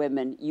tell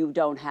women, you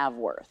don't have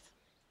worth.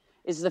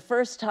 It's the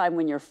first time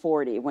when you're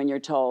 40, when you're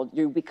told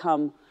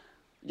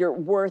your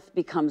worth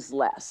becomes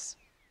less.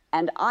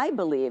 And I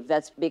believe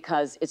that's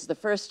because it's the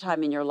first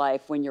time in your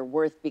life when your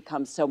worth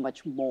becomes so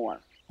much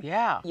more.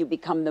 Yeah. You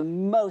become the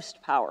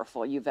most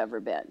powerful you've ever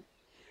been.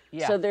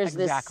 Yeah, So there's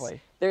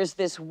exactly.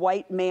 this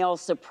white male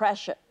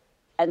suppression.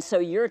 And so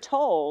you're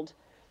told,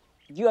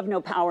 you have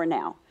no power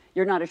now.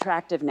 You're not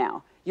attractive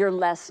now. You're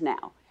less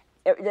now.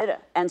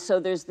 And so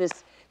there's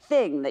this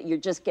thing that you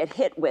just get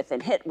hit with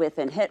and hit with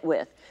and hit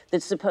with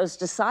that's supposed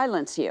to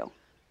silence you.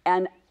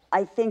 And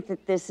I think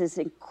that this is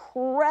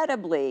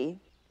incredibly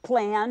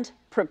planned,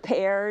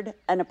 prepared,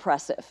 and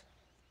oppressive,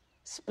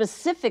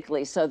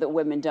 specifically so that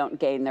women don't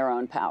gain their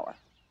own power.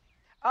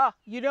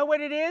 You know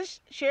what it is,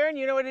 Sharon?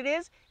 You know what it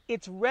is?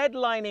 It's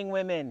redlining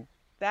women.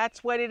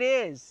 That's what it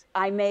is.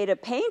 I made a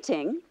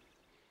painting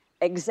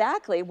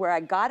exactly where I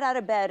got out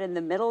of bed in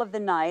the middle of the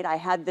night. I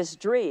had this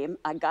dream.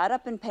 I got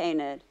up and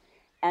painted,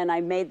 and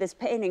I made this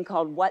painting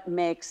called What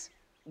Makes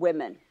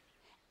Women.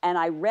 And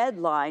I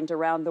redlined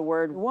around the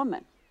word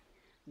woman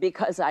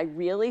because I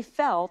really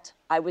felt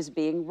I was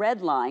being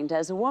redlined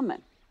as a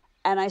woman.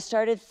 And I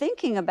started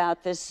thinking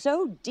about this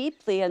so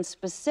deeply and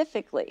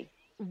specifically.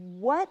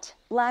 What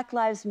Black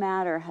Lives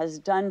Matter has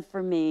done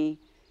for me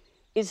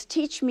is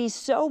teach me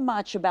so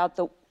much about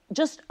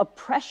just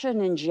oppression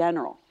in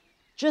general,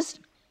 just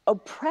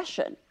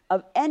oppression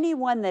of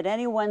anyone that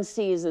anyone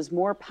sees as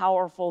more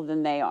powerful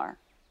than they are,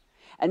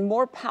 and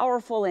more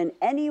powerful in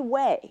any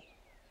way.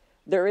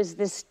 There is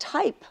this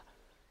type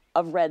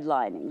of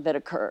redlining that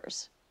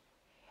occurs.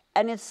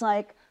 And it's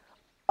like,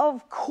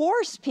 of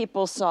course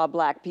people saw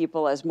Black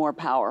people as more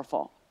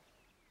powerful.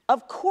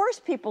 Of course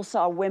people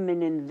saw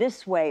women in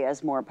this way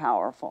as more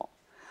powerful.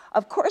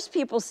 Of course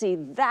people see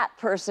that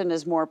person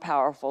as more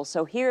powerful,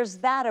 so here's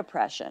that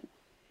oppression.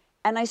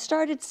 And I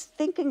started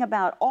thinking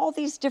about all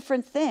these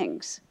different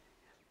things.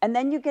 And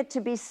then you get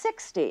to be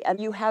 60, and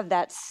you have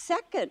that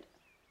second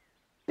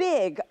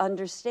big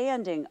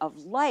understanding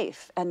of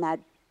life and that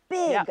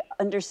big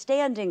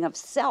understanding of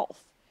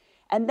self.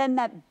 And then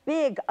that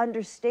big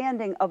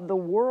understanding of the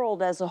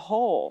world as a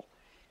whole.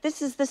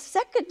 This is the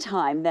second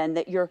time then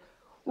that you're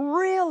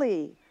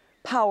really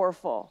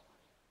powerful.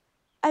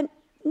 And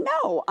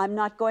no, I'm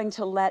not going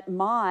to let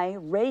my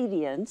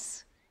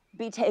radiance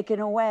be taken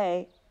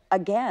away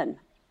again.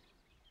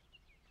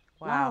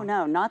 Wow.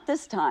 No, not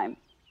this time.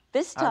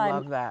 This time, I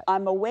love that.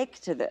 I'm awake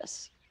to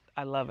this.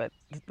 I love it.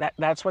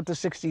 That's what the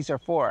 60s are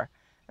for.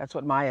 That's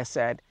what Maya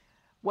said.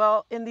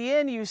 Well, in the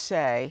end, you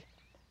say,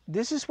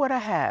 this is what I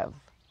have.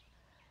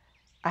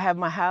 I have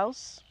my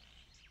house,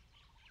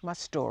 my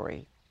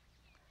story,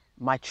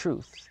 my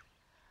truth,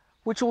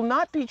 which will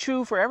not be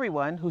true for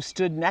everyone who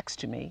stood next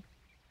to me,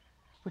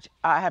 which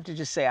I have to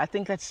just say, I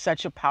think that's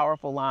such a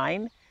powerful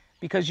line,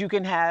 because you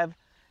can have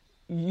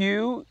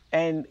you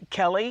and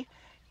Kelly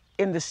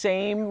in the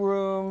same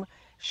room,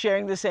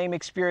 sharing the same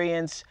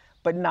experience,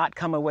 but not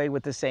come away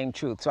with the same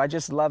truth. So I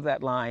just love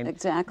that line.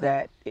 Exactly.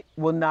 That it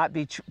will not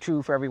be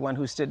true for everyone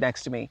who stood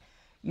next to me.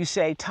 You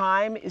say,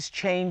 time is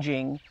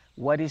changing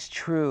what is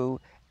true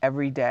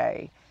every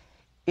day.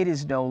 It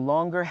is no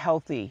longer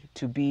healthy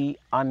to be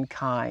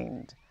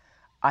unkind.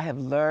 I have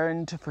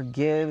learned to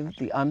forgive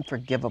the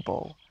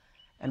unforgivable.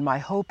 And my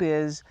hope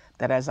is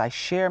that as I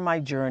share my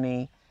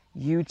journey,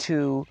 you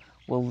too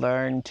will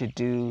learn to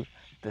do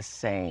the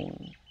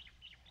same.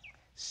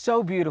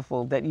 so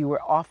beautiful that you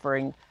were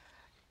offering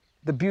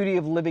the beauty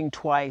of living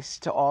twice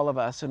to all of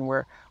us, and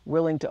we're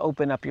willing to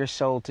open up your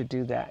soul to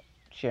do that,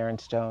 Sharon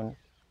Stone.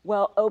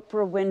 Well,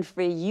 Oprah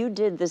Winfrey, you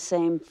did the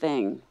same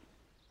thing.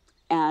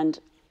 And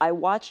I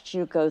watched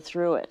you go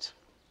through it.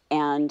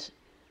 And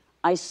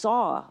I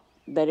saw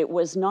that it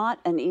was not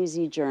an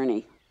easy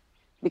journey,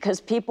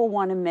 because people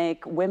want to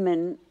make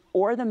women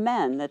or the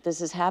men that this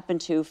has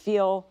happened to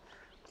feel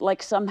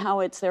like somehow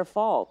it's their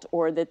fault,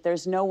 or that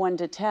there's no one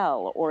to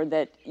tell, or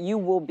that you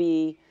will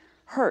be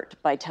hurt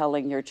by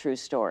telling your true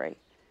story.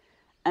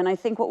 And I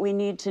think what we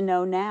need to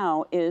know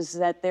now is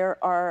that there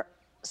are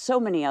so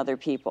many other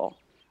people.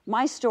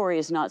 My story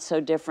is not so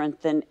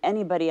different than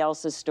anybody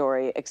else's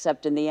story,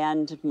 except in the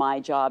end, my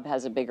job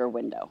has a bigger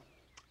window.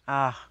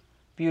 Ah,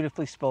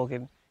 beautifully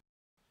spoken.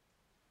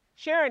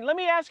 Sharon, let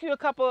me ask you a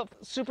couple of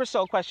Super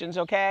Soul questions,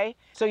 okay?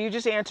 So you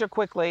just answer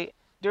quickly.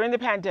 During the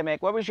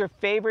pandemic, what was your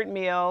favorite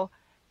meal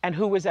and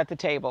who was at the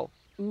table?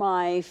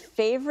 My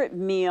favorite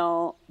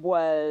meal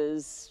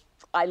was,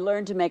 I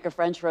learned to make a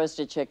French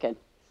roasted chicken,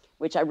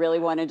 which I really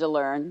wanted to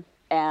learn,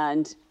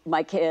 and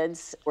my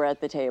kids were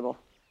at the table.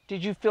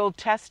 Did you feel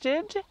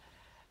tested?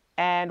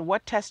 And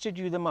what tested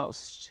you the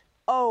most?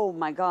 Oh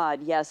my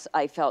God, yes,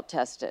 I felt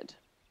tested.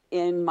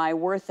 In my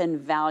worth and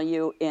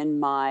value in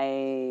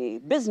my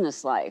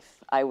business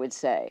life, I would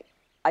say.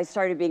 I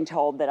started being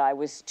told that I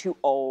was too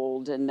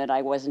old and that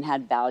I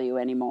had value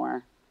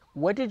anymore.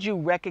 What did you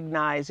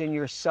recognize in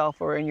yourself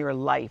or in your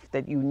life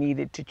that you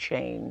needed to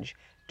change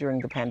during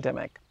the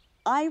pandemic?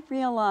 I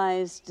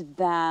realized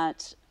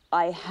that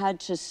I had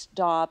to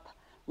stop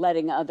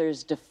letting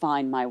others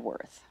define my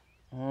worth.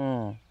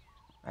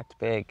 That's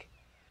big.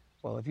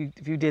 Well, if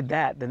you did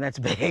that, then that's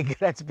big.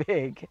 That's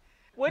big.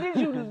 What did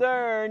you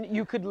learn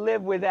you could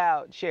live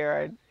without,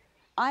 Sharon?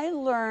 I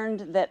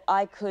learned that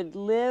I could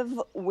live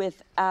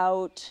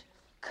without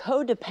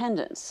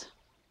codependence,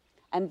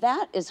 and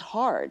that is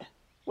hard.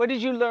 What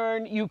did you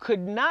learn you could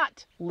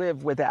not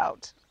live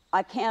without?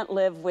 I can't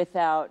live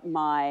without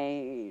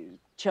my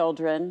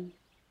children,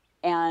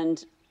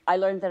 and I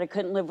learned that I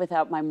couldn't live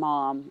without my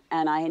mom,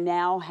 and I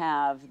now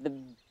have the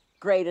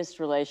greatest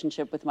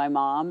relationship with my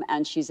mom,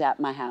 and she's at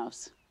my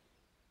house.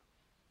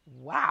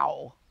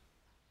 Wow.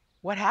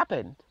 What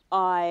happened?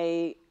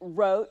 I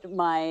wrote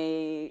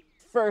my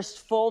first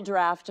full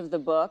draft of the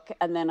book,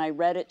 and then I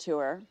read it to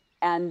her,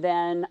 and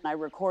then I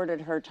recorded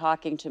her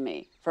talking to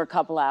me for a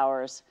couple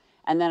hours,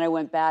 and then I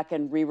went back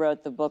and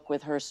rewrote the book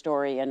with her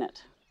story in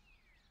it.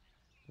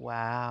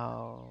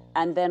 Wow.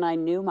 And then I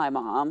knew my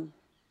mom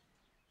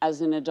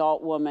as an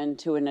adult woman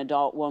to an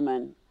adult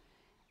woman,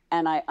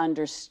 and I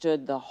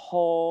understood the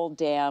whole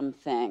damn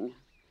thing.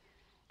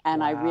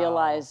 And I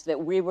realized that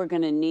we were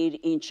going to need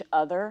each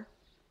other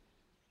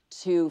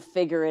to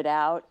figure it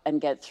out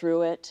and get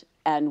through it.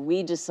 And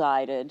we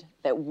decided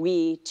that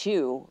we,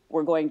 too,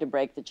 were going to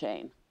break the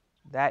chain.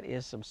 That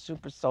is some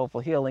super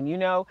soulful healing. You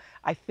know,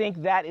 I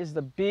think that is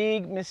the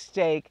big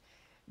mistake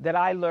that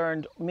I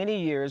learned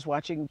many years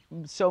watching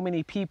so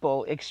many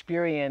people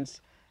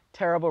experience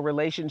terrible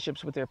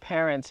relationships with their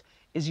parents,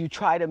 is you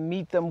try to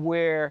meet them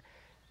where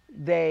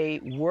they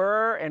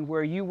were and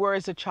where you were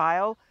as a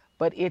child,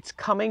 but it's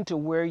coming to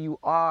where you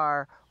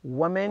are,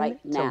 woman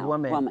right to now,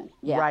 woman,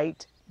 yeah.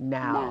 right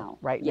now,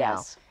 right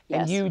yes. now.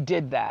 And yes. you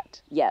did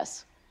that.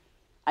 Yes.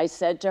 I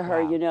said to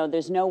her, Wow. you know,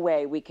 there's no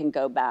way we can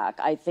go back.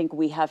 I think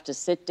we have to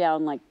sit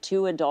down like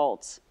two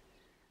adults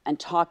and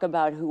talk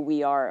about who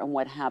we are and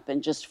what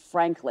happened, just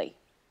frankly,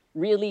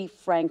 really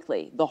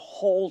frankly, the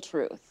whole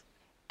truth.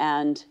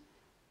 And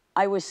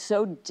I was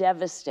so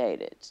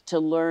devastated to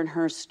learn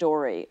her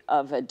story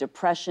of a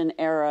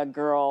Depression-era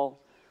girl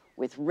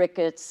with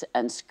rickets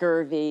and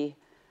scurvy,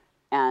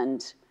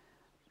 and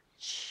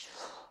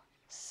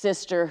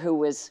sister who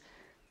was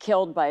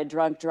killed by a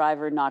drunk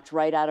driver, knocked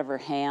right out of her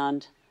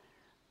hand,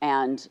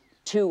 and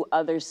two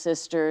other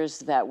sisters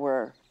that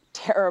were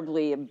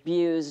terribly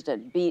abused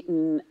and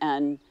beaten,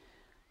 and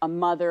a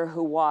mother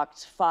who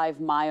walked 5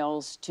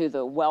 miles to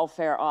the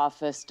welfare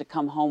office to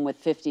come home with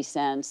 50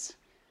 cents.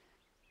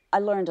 I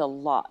learned a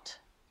lot,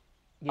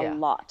 a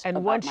lot. And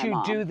about once my you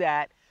mom.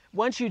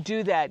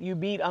 do that, you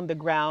meet on the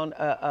ground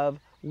of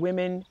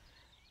women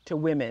to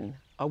women,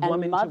 a And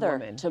woman mother to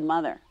woman, to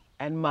mother.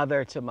 and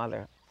mother to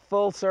mother.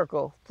 Full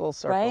circle, full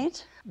circle.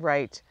 Right?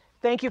 Right.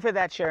 Thank you for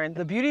that, Sharon.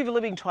 The Beauty of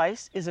Living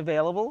Twice is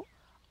available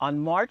on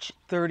March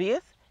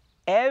 30th,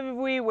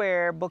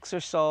 everywhere books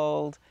are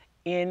sold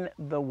in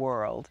the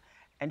world.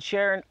 And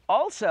Sharon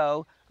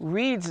also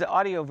reads the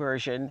audio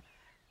version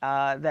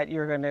that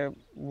you're going to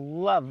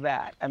love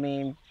that. I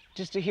mean,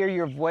 just to hear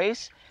your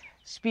voice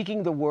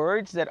speaking the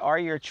words that are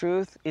your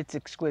truth, it's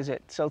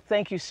exquisite. So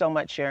thank you so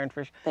much, Sharon,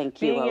 for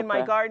being in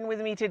my Oprah. garden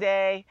with me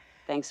today.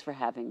 Thanks for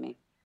having me.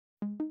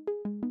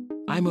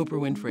 I'm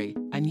Oprah Winfrey,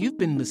 and you've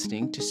been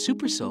listening to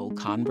Super Soul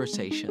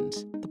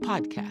Conversations, the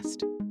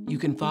podcast. You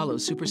can follow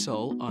Super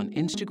Soul on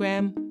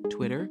Instagram,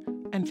 Twitter,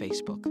 and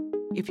Facebook.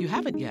 If you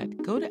haven't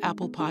yet, go to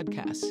Apple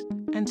Podcasts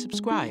and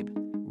subscribe,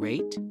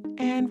 rate,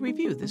 and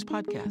review this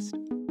podcast.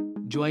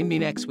 Join me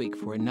next week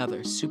for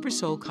another Super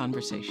Soul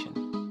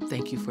Conversation.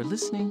 Thank you for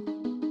listening.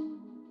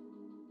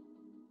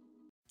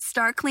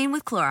 Start clean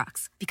with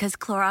Clorox, because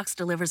Clorox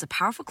delivers a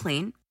powerful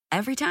clean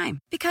every time.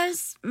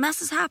 Because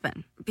messes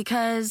happen.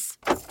 Because...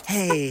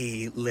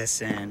 Hey,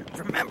 listen.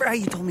 Remember how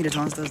you told me to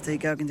toss those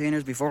takeout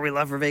containers before we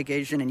left for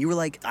vacation? And you were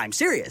like, I'm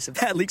serious. If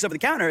that leaks over the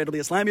counter, it'll be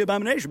a slimy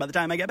abomination by the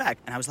time I get back.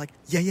 And I was like,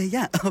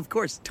 yeah, of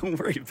course. Don't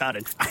worry about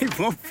it. I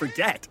won't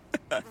forget.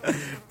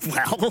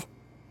 Well...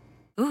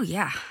 Ooh,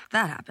 yeah,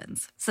 that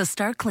happens. So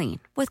start clean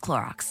with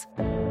Clorox.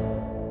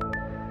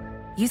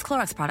 Use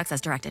Clorox products as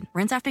directed.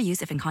 Rinse after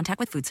use if in contact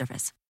with food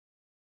surface.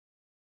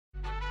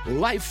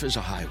 Life is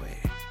a highway,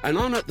 and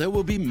on it there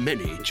will be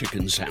many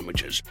chicken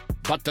sandwiches.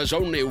 But there's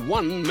only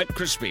one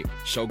McCrispy.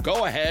 So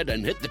go ahead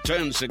and hit the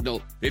turn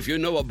signal if you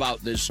know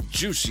about this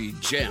juicy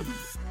gem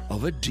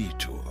of a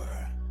detour.